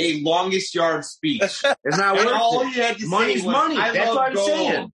like a longest yard speech. It's not worth all it. You had to Money's say was, money. That's what I'm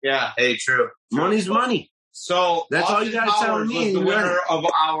saying. Yeah, hey, true. Money's money. So that's all you got to tell me. Was the winner of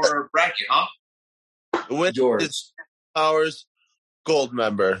our bracket, huh? The winner is Powers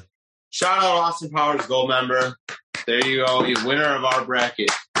Goldmember. Shout out Austin Powers Goldmember. There you go. He's winner of our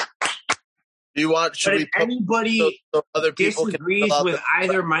bracket. Should anybody other people disagrees with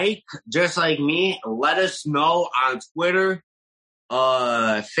either Mike, just like me, let us know on Twitter,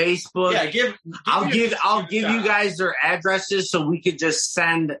 Facebook. Yeah, I'll give you guys their addresses so we could just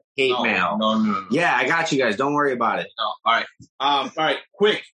send hate mail. No. Yeah, I got you guys. Don't worry about it. No. All right.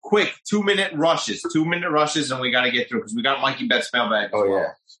 Quick. 2-minute rushes. 2-minute rushes, and we got to get through because we got MikeyBets mailbag. Oh yeah.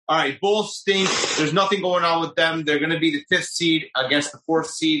 All right, Bulls stink. There's nothing going on with them. They're going to be the 5th seed against the 4th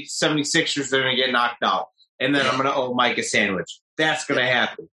seed 76ers. They're going to get knocked out. And then I'm going to owe Mike a sandwich. That's going to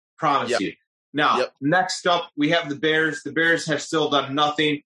happen. Promise you. Now, next up, we have the Bears. The Bears have still done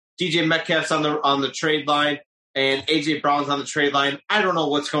nothing. DJ Metcalf's on the trade line, and A.J. Brown's on the trade line. I don't know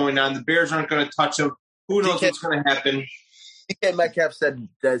what's going on. The Bears aren't going to touch them. Who knows what's going to happen? DJ Metcalf said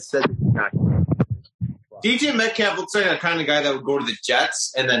not. DJ Metcalf looks like the kind of guy that would go to the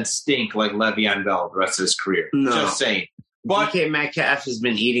Jets and then stink like Le'Veon Bell the rest of his career. No. Just saying. But DK Metcalf has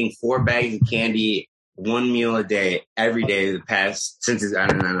been eating 4 bags of candy one meal a day, every day since it's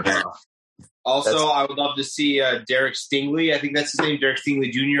out in the NFL. Also, I would love to see Derek Stingley. I think that's his name, Derek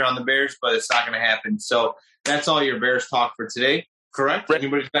Stingley Jr. on the Bears, but it's not going to happen. So that's all your Bears talk for today. Correct?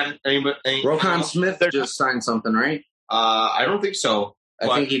 Anybody? Roquan Smith just signed something, right? I don't think so. I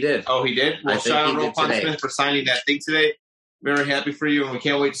think he did. Oh, he did? Well, shout out Roquan Smith for signing that thing today. Very happy for you, and we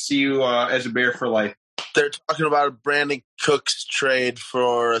can't wait to see you as a Bear for life. They're talking about a Brandon Cooks trade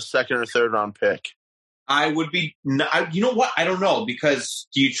for a second or third round pick. I would be. You know what? I don't know, because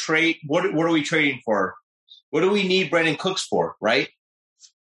do you trade? What are we trading for? What do we need Brandon Cooks for? Right?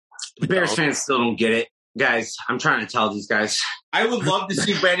 Bears fans still don't get it, guys. I'm trying to tell these guys. I would love to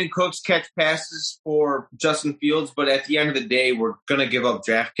see Brandon Cooks catch passes for Justin Fields, but at the end of the day, we're gonna give up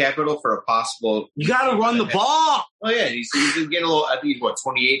draft capital for a possible. You got to run the ball. Oh yeah, he's getting a little. I think he's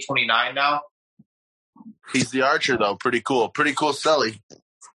 28, 29 now. He's the archer, though. Pretty cool. Pretty cool, Sully.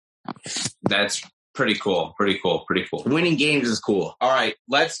 That's pretty cool. Pretty cool. Pretty cool. Winning games is cool. All right,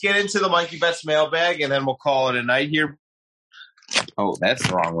 let's get into the MikeyBets mailbag, and then we'll call it a night here. Oh, that's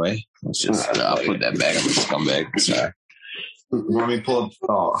the wrong way. Let's just I'll put that bag on the scumbag. Sorry. Let me pull up.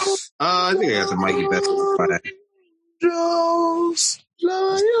 Oh. I think I got the MikeyBets. Jones,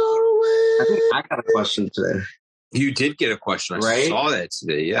 fly your way. I got a question today. You did get a question. I saw that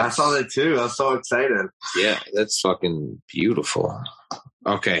today. Yeah, I saw that too. I was so excited. Yeah, that's fucking beautiful.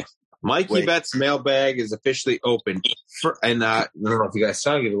 Okay. MikeyBets mailbag is officially open. And I don't know if you guys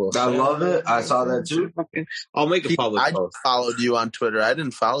saw it. I love it. I saw that too. I'll make a public post. I followed you on Twitter. I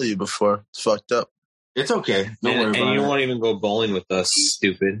didn't follow you before. It's fucked up. It's okay. Don't worry about it. And you won't even go bowling with us,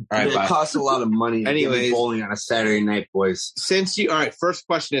 stupid. All right, it costs a lot of money. Anyways, bowling on a Saturday night, boys. All right, first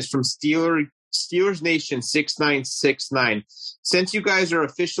question is from Steelers Nation 6969. Since you guys are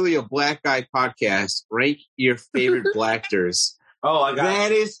officially a Black Guy podcast, rank your favorite Blacktors. Oh, I got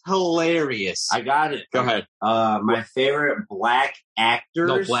that. Is hilarious. I got it. Go ahead. My favorite black actors.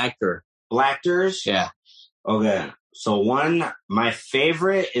 No, Blacker. Blacktors? Yeah. Okay. So my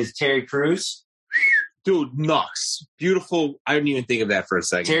favorite is Terry Crews. Dude, Nux. Beautiful. I didn't even think of that for a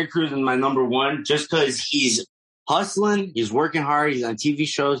second. Terry Crews is my number one just because he's hustling, he's working hard, he's on TV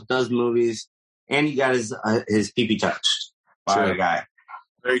shows, does movies, and he got his pee-pee touched by a guy.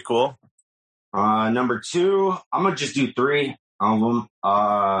 Very cool. Number two, I'm going to just do three of them.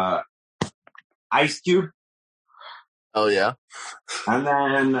 Ice Cube. Oh, yeah. And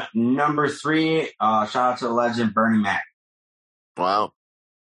then number three, shout out to the legend Bernie Mac. Wow.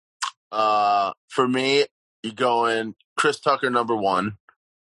 For me, you're going Chris Tucker, number one.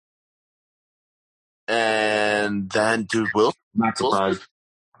 And then, dude, Will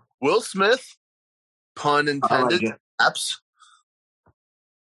Smith, pun intended, apps.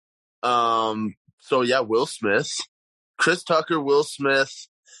 So yeah, Will Smith, Chris Tucker, Will Smith,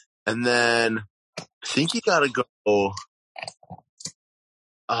 and then I think you gotta go.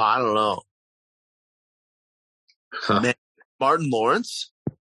 I don't know. Man, Martin Lawrence.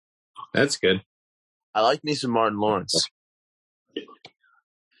 That's good. I like me some Martin Lawrence.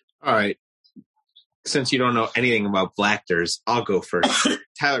 All right. Since you don't know anything about Blacktors, I'll go first.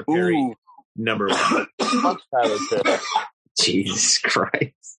 Tyler Perry, number one. Fuck Tyler Perry. Jesus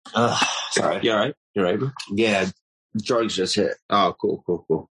Christ. Sorry. You all right? You all right? Yeah. Drugs just hit. Oh,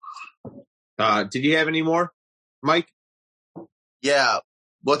 cool. Did you have any more, Mike? Yeah.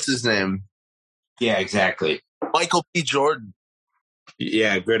 What's his name? Yeah, exactly. Michael P. Jordan.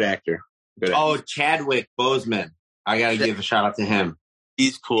 Yeah, good actor. Chadwick Boseman. I got to give a shout out to him.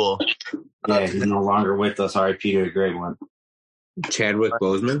 He's cool. Yeah, he's no longer with us. R.I.P. to a great one. Chadwick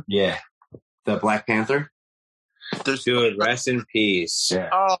Boseman? Yeah. The Black Panther? Dude, rest in peace. Yeah.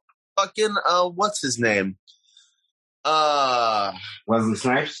 Oh, fucking, what's his name? Wesley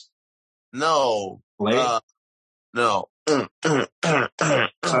Snipes? No. Blade? No. Let's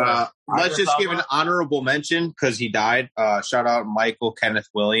just give an honorable mention because he died. Shout out Michael Kenneth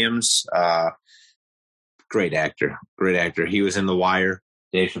Williams. Great actor. He was in The Wire.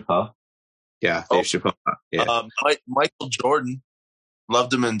 Dave Chappelle? Yeah, Dave Chappelle. Yeah. Michael Jordan.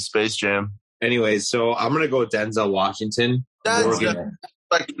 Loved him in Space Jam. Anyways, so I'm going to go with Denzel Washington. Denzel.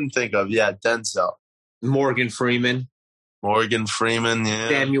 I couldn't think of. Yeah, Denzel. Morgan Freeman. Yeah.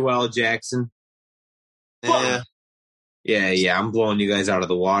 Samuel L. Jackson. Yeah. Yeah. I'm blowing you guys out of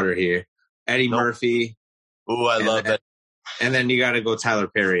the water here. Eddie Murphy. Ooh, I love that. And then you got to go Tyler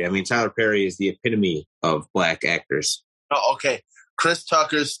Perry. I mean, Tyler Perry is the epitome of black actors. Oh, okay. Chris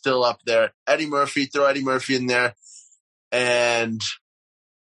Tucker's still up there. Eddie Murphy, throw Eddie Murphy in there. And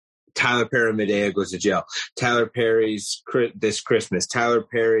Tyler Perry, Medea goes to jail. Tyler Perry's This Christmas. Tyler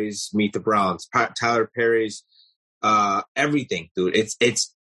Perry's Meet the Browns. Tyler Perry's everything, dude.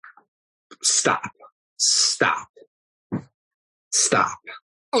 It's stop. stop. Stop.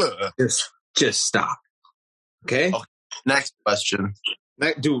 Just stop. Okay? Next question.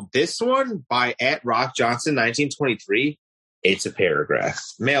 Dude, this one by @RockJohnson1923, it's a paragraph.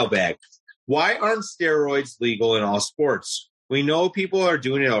 Mailbag. Why aren't steroids legal in all sports? We know people are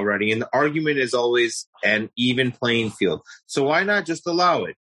doing it already, and the argument is always an even playing field. So why not just allow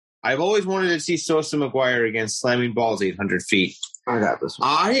it? I've always wanted to see Sosa McGuire against slamming balls 800 feet. I got this one.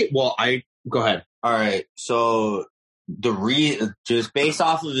 Go ahead. All right. So just based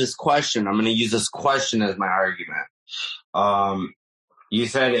off of this question, I'm going to use this question as my argument. You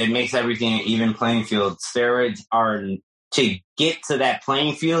said it makes everything an even playing field. Steroids are, to get to that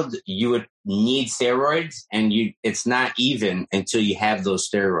playing field, you would need steroids, and it's not even until you have those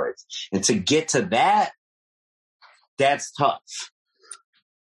steroids. And to get to that, that's tough.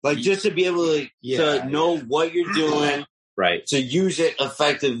 Like, just to be able to know what you're doing, right? To use it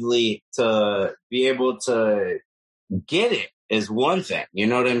effectively, to be able to get it is one thing. You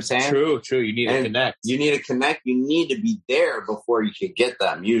know what I'm saying? True. You need to connect. You need to connect. You need to be there before you can get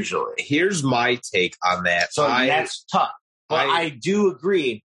them, usually. Here's my take on that. So that's tough. But I do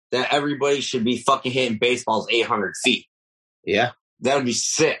agree that everybody should be fucking hitting baseballs 800 feet. Yeah. That would be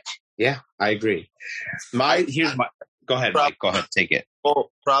sick. Yeah, I agree. Go ahead, Mike. Go ahead. Take it.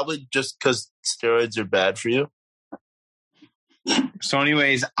 Well, probably just because steroids are bad for you. So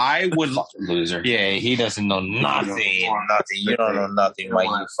anyways, I would... Loser. Yeah, he doesn't know nothing. You don't know nothing, Mike.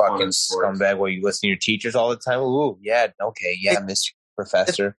 You fucking scumbag. Where you listen to your teachers all the time. Ooh, yeah, okay, yeah, Mr.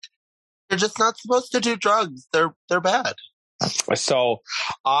 Professor. You're just not supposed to do drugs. They're bad. So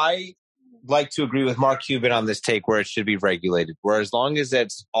I like to agree with Mark Cuban on this take where it should be regulated. Where as long as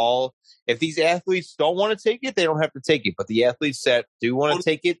that's all... If these athletes don't want to take it, they don't have to take it. But the athletes that do want to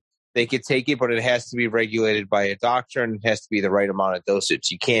take it, they could take it, but it has to be regulated by a doctor, and it has to be the right amount of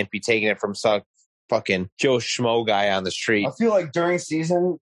dosage. You can't be taking it from some fucking Joe Schmo guy on the street. I feel like during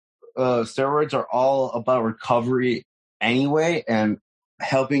season, steroids are all about recovery anyway, and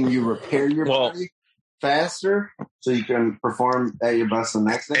helping you repair your body faster so you can perform at your best the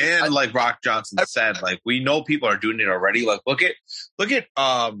next day. And like Rock Johnson said, like, we know people are doing it already. Like, look at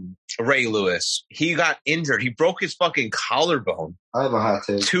Ray Lewis. He got injured. He broke his fucking collarbone. I have a hot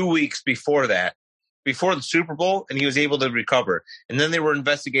take. 2 weeks before that, before the Super Bowl, and he was able to recover. And then they were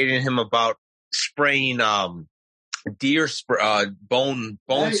investigating him about spraying bone spray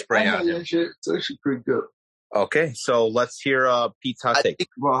on him. It's actually pretty good. Okay, so let's hear Pete's hot take.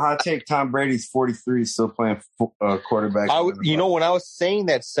 Hot take: Tom Brady's 43, still playing quarterback. When I was saying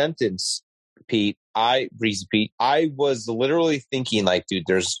that sentence, Breezy Pete, I was literally thinking, like, dude,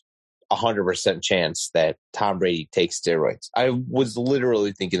 there's 100% chance that Tom Brady takes steroids. I was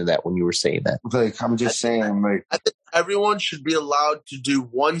literally thinking of that when you were saying that. Like, I'm just saying, like, I think everyone should be allowed to do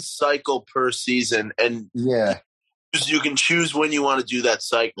one cycle per season, and you can choose when you want to do that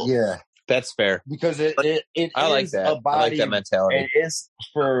cycle. Yeah. That's fair. Because it I like that. A body, I like that mentality. It is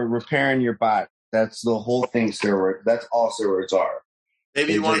for repairing your body. That's the whole thing, steroids. That's all steroids are.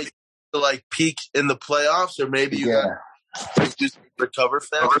 Maybe you want to like peak in the playoffs, or maybe you just recover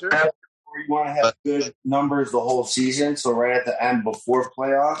faster. Or you want to have good numbers the whole season. So right at the end before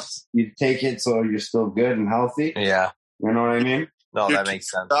playoffs, you take it so you're still good and healthy. Yeah. You know what I mean? No, that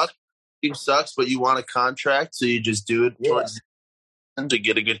makes sense. Team sucks, but you want a contract, so you just do it towards the end to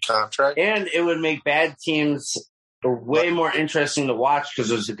get a good contract. And it would make bad teams way more interesting to watch because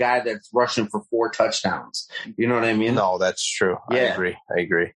there's a guy that's rushing for 4 touchdowns. You know what I mean? No, that's true. Yeah. I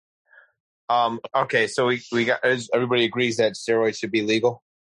agree. Okay, so we got everybody agrees that steroids should be legal.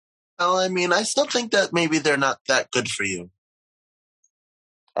 Well, I mean, I still think that maybe they're not that good for you.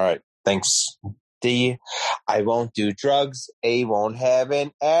 All right, thanks. D, I won't do drugs. A, won't have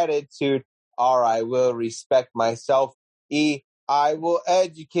an attitude. R, I will respect myself. E, I will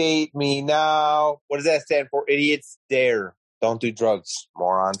educate me now. What does that stand for? Idiots dare. Don't do drugs,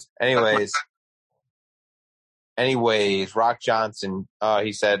 morons. Anyways, Rock Johnson,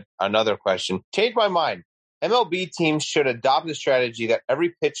 he said, another question. Change my mind. MLB teams should adopt the strategy that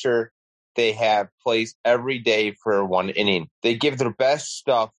every pitcher they have plays every day for 1 inning. They give their best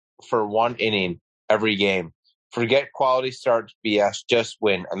stuff for 1 inning every game. Forget quality starts BS, just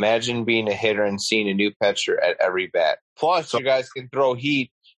win. Imagine being a hitter and seeing a new pitcher at every bat. Plus, you guys can throw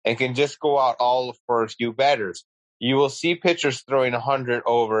heat and can just go out all for a few batters. You will see pitchers throwing 100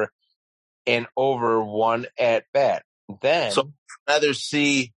 over and over 1 at bat. Then, you'd rather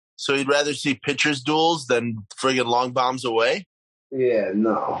see pitchers duels than friggin' long bombs away? Yeah,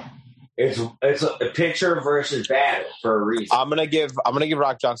 no. It's a pitcher versus batter for a reason. I'm gonna give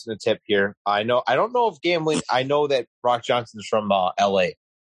Rock Johnson a tip here. I don't know if gambling. I know that Rock Johnson's from L.A.,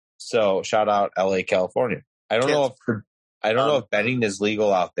 So shout out LA, California. I don't know if betting is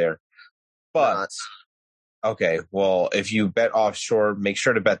legal out there, but okay. Well, if you bet offshore, make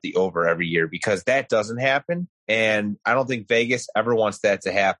sure to bet the over every year because that doesn't happen. And I don't think Vegas ever wants that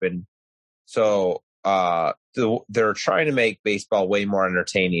to happen. So they're trying to make baseball way more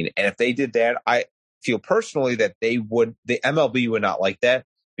entertaining. And if they did that, I feel personally that the MLB would not like that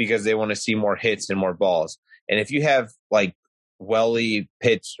because they want to see more hits and more balls. And if you have like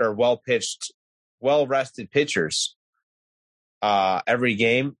well-pitched, well-rested pitchers every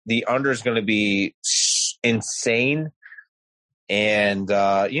game, the under is going to be insane. And,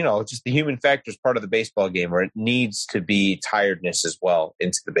 just the human factor is part of the baseball game where it needs to be tiredness as well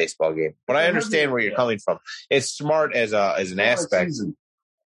into the baseball game. But I understand where you're coming from. It's smart as an aspect.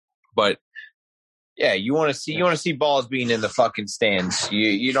 But yeah, you want to see balls being in the fucking stands.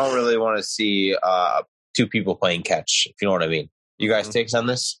 You don't really want to see two people playing catch, if you know what I mean. You guys takes on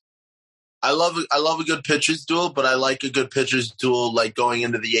this? I love a good pitcher's duel, but I like a good pitcher's duel like going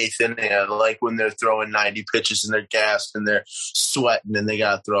into the 8th inning. I like when they're throwing 90 pitches and they're gassed and they're sweating and they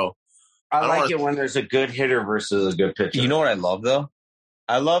got to throw. I like it when there's a good hitter versus a good pitcher. You know what I love, though?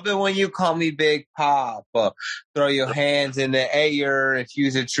 I love it when you call me Big Papa. Throw your hands in the air if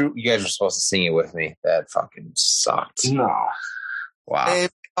you's a true. You guys are supposed to sing it with me. That fucking sucked. No. Wow. Same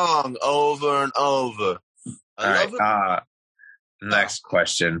song over and over. All right. Next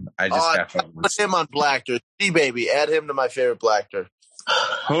question. I just got put him on Blackter. G-Baby. Add him to my favorite Blackter.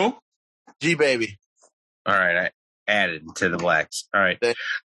 Who? G-Baby. All right. I added to the blacks. All right.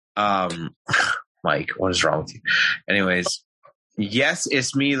 Mike, what is wrong with you? Anyways, yes,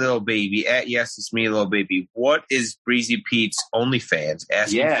 it's me, little baby. At yes, it's me, little baby. What is Breezy Pete's OnlyFans?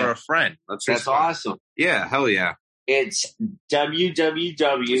 Asking for a friend. That's awesome. Yeah, hell yeah. It's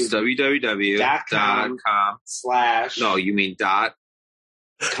www.com. No, you mean .com.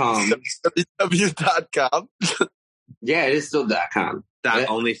 www.com. Yeah, it is still .com.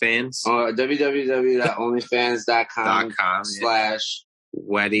 .onlyfans. www.onlyfans.com/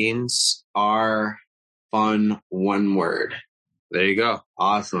 weddings are fun, one word. There you go.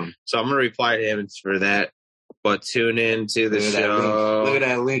 Awesome. So I'm going to reply to him for that. But tune in to the show. Look at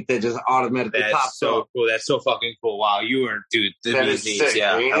that link that just automatically pops so up. Cool. That's so fucking cool. Wow, you are, dude. That is sick,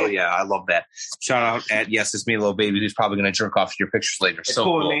 yeah, man. hell yeah. I love that. Shout out at Yes, It's Me, Little Baby, who's probably going to jerk off your pictures later. So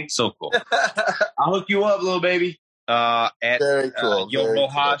cool. So cool. I'll hook you up, little baby. At Very cool. Yo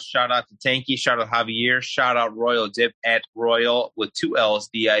Rojas, shout out to Tanky, shout out Javier, shout out Royal Dip at Royal with 2 L's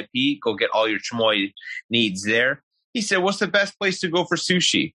DIP. Go get all your chamoy needs there. He said, what's the best place to go for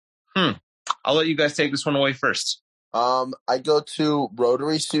sushi? I'll let you guys take this one away first. I go to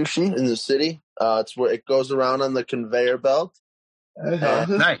Rotary Sushi in the city. It's where it goes around on the conveyor belt.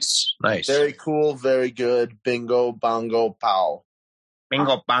 Nice. Very cool, very good. Bingo, bongo, pow.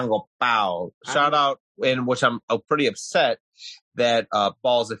 Bingo, bongo, pow. Shout out, in which I'm pretty upset that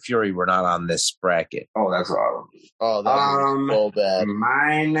Balls of Fury were not on this bracket. Oh, that's awesome. Oh, that was so bad.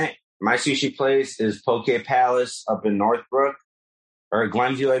 My sushi place is Poke Palace up in Northbrook, or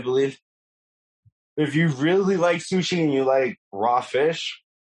Glenview, I believe. If you really like sushi and you like raw fish,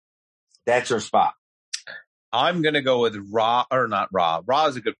 that's your spot. I'm going to go with raw, or not raw. Raw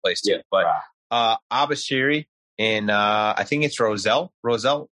is a good place too, but Abashiri in, I think it's Roselle,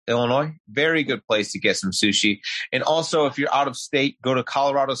 Illinois. Very good place to get some sushi. And also, if you're out of state, go to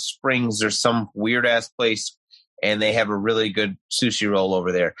Colorado Springs. There's some weird-ass place, and they have a really good sushi roll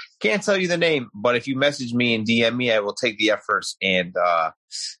over there. Can't tell you the name, but if you message me and DM me, I will take the efforts, and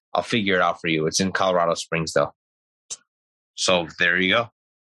I'll figure it out for you. It's in Colorado Springs, though. So there you go.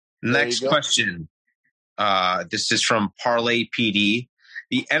 Next question. This is from Parlay PD.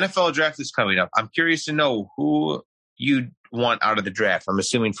 The NFL draft is coming up. I'm curious to know who you want out of the draft. I'm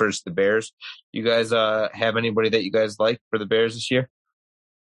assuming first the Bears. You guys have anybody that you guys like for the Bears this year?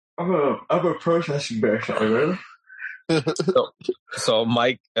 I'm a protesting Bears fan, really. So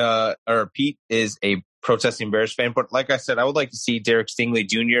Mike or Pete is a protesting Bears fan, but like I said, I would like to see Derek Stingley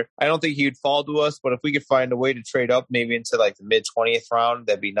Jr. I don't think he would fall to us, but if we could find a way to trade up maybe into like the mid 20th round,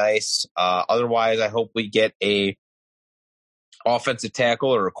 that'd be nice. Otherwise, I hope we get a offensive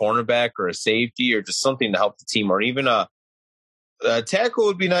tackle or a cornerback or a safety or just something to help the team, or even a tackle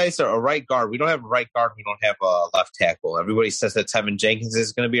would be nice, or a right guard. We don't have a right guard. We don't have a left tackle. Everybody says that Tevin Jenkins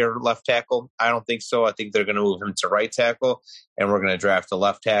is going to be our left tackle. I don't think so. I think they're going to move him to right tackle, and we're going to draft a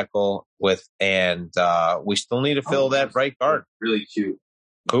left tackle and we still need to fill that right guard. Really cute.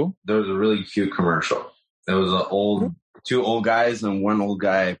 Who? There was a really cute commercial. There was two old guys and one old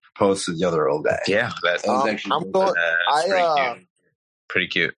guy proposed to the other old guy. Yeah, that was actually pretty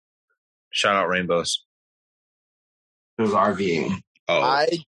cute. Shout out Rainbows. It was RVing.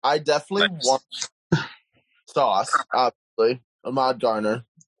 I definitely want Sauce, obviously. Ahmad Garner.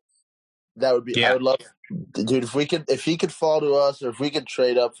 That would be. Yeah. I would love, dude. If he could fall to us, or if we could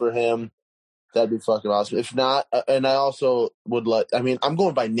trade up for him, that'd be fucking awesome. If not, and I also would like. I mean, I'm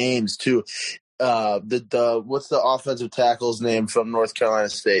going by names too. The what's the offensive tackle's name from North Carolina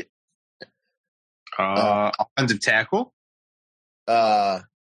State? Offensive tackle.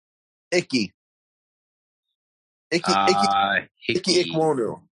 Icky Ikwonu.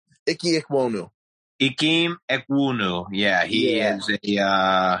 Ikem Ekwonu. Yeah, he is a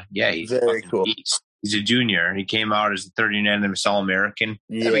he's very cool. He's a junior. He came out as a 39th All-American.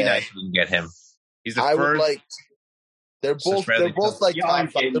 That'd be nice if we can get him. He's the first. Would like. They're both like top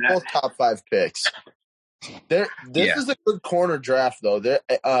five. They're both top 5 picks. This is a good corner draft though. The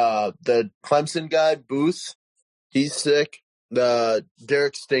Clemson guy Booth, he's sick. The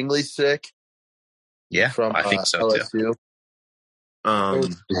Derek Stingley's sick. Yeah, from I think so LSU. too. I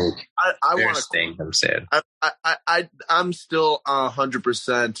want to stink. I'm sad. I'm still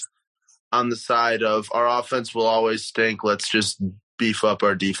 100% on the side of our offense will always stink. Let's just beef up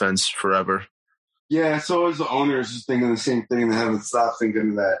our defense forever. Yeah, so is the owners just thinking the same thing and they haven't stopped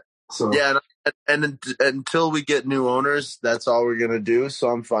thinking that. So yeah, and until we get new owners, that's all we're gonna do. So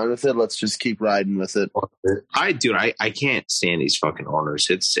I'm fine with it. Let's just keep riding with it. I can't stand these fucking owners.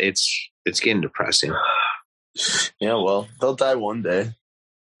 It's getting depressing. Yeah, well, they'll die one day.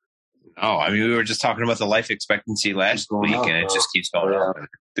 Oh, I mean, we were just talking about the life expectancy last week, and it just keeps going up.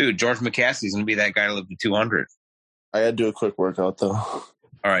 Dude, George McCaskey's gonna be that guy to live to 200. I had to do a quick workout though.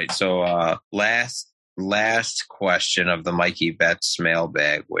 All right, so last question of the MikeyBets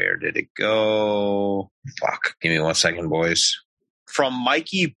mailbag. Where did it go? Fuck. Give me 1 second, boys. From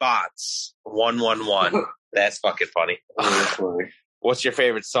Mikey Bots 111. That's fucking funny. What's your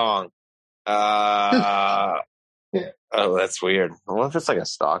favorite song? Oh, that's weird. What if it's like a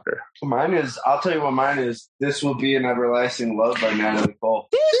stalker? Mine is, I'll tell you what mine is. This Will Be an Everlasting Love by Natalie Cole.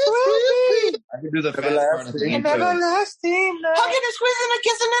 I can do the everlasting love. Hugging and squeezing and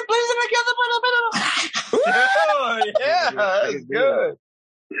kissing and pleasing together. Oh, yeah, that's good.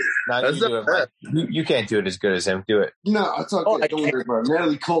 No, you do it, Mike. You can't do it as good as him. Do it. No, I talk about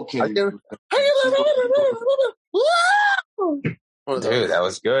Natalie Cole can't. Dude, that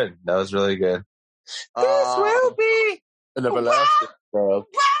was good. That was really good. This will be an everlasting love.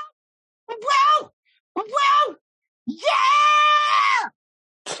 Wow! Yeah!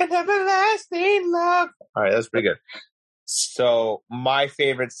 An everlasting love. All right, that's pretty good. So my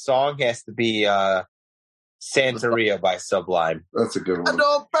favorite song has to be Santeria by Sublime. That's a good one. I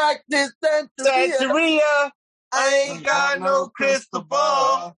don't practice Santeria. I ain't got no crystal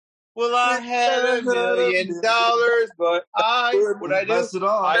ball. Well, I had $1 million, but I invest it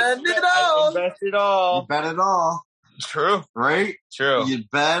all. I invest it all. You bet it all. True. Right? True. You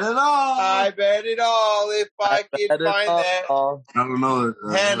bet it all. I bet it all if I can find that. I don't know.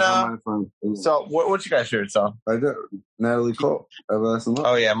 Hannah. So, what's your guys' favorite song? I do. Natalie Cole. Everlasting Love.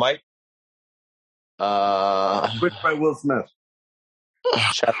 Oh, yeah, Mike? Which by Will Smith.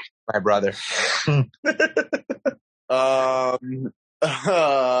 Shout out to my brother.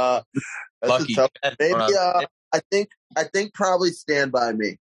 Lucky. Maybe I think probably Stand By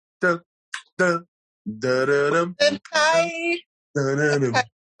Me. And the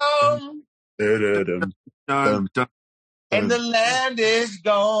land is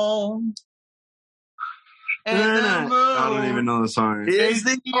gone. And the moon I don't even know the song. is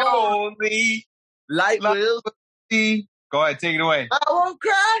the only light will see. Go ahead, take it away. I won't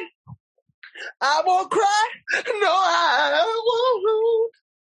cry. I won't cry. No, I won't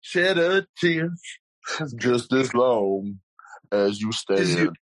shed a tear just as long as you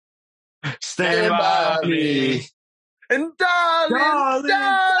stand. Stand by me. And darling,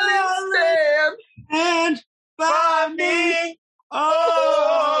 stand by me.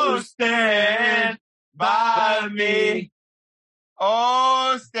 Oh, stand by me.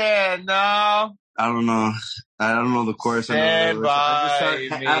 Oh, stand now. I don't know the chorus. Stand by me.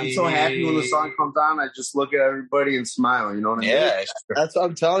 I'm so happy when the song comes on. I just look at everybody and smile. You know what I mean? Yeah, that's what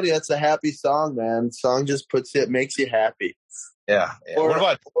I'm telling you. That's a happy song, man. The song just makes you happy. Yeah. Or, what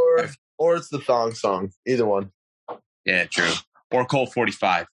about or it's the thong song. Either one. Yeah, true. Or Colt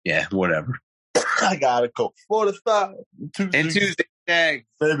 45. Yeah, whatever. I got a Colt 45 and Tuesday tag.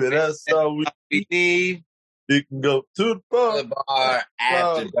 Baby, that's all we need. You can go to the bar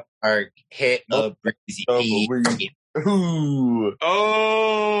after dark, hit a breezy. Ooh.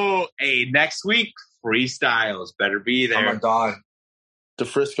 Oh, hey, next week, freestyles better be there. Oh my God. The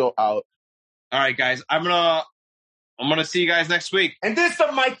Frisco out. All right, guys. I'm gonna see you guys next week. And this is the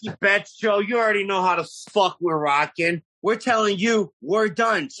MikeyBets show. You already know how the fuck we're rocking. we're telling you we're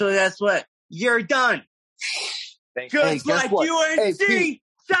done. So that's what you're done. Just like UNC. Pete.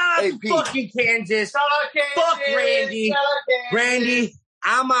 Shout out to fucking Kansas. Fuck Randy. Randy,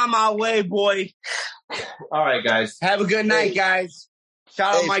 I'm on my way, boy. All right, guys. Have a good night, guys.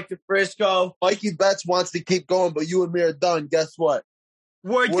 Shout out Mike to Frisco. MikeyBets wants to keep going, but you and me are done. Guess what?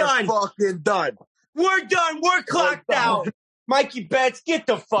 We're done. Fucking done. We're done. We're clocked out. MikeyBets, get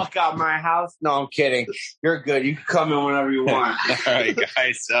the fuck out of my house. No, I'm kidding. You're good. You can come in whenever you want. All right,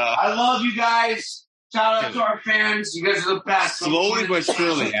 guys. I love you guys. Shout out to our fans. You guys are the best. Slowly but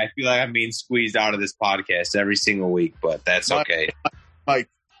surely, I feel like I'm being squeezed out of this podcast every single week, but that's okay. Mike,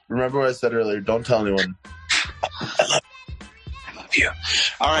 remember what I said earlier. Don't tell anyone. I love you.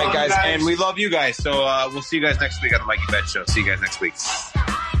 All right, guys, and we love you guys. So we'll see you guys next week on the Mikey Bet Show. See you guys next week.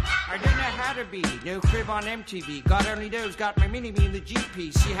 I don't know how to be. No crib on MTV. God only knows. Got my mini-me in the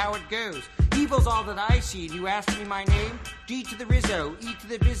GP. See how it goes. Evil's all that I see. You ask me my name? D to the Rizzo. E to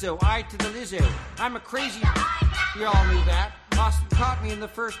the Bizzo. I to the Lizzo. I'm a crazy... You all knew that. Austin caught me in the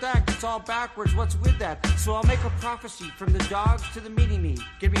first act. It's all backwards. What's with that? So I'll make a prophecy from the dogs to the mini-me.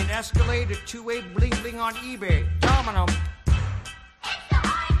 Give me an Escalade, a two-way bling-bling on eBay. Domino.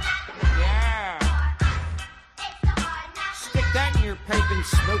 Yeah. Stick that in your pipe and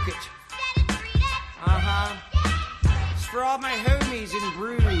smoke it. Uh-huh. It's for all my homies in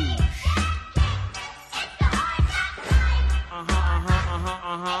Bruges.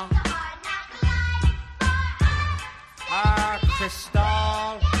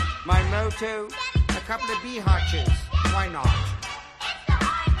 Cristal, my moto, a couple of bee-hotches. Why not?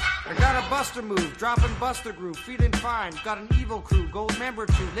 I got a buster move, dropping buster groove, feeling fine. Got an evil crew, gold member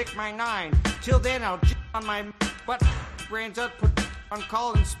to lick my 9. Till then, I'll on my butt, brands up, put on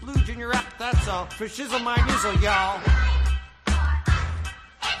call and splooge in your app. That's all. For shizzle my nizzle, y'all.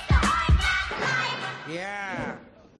 Yeah.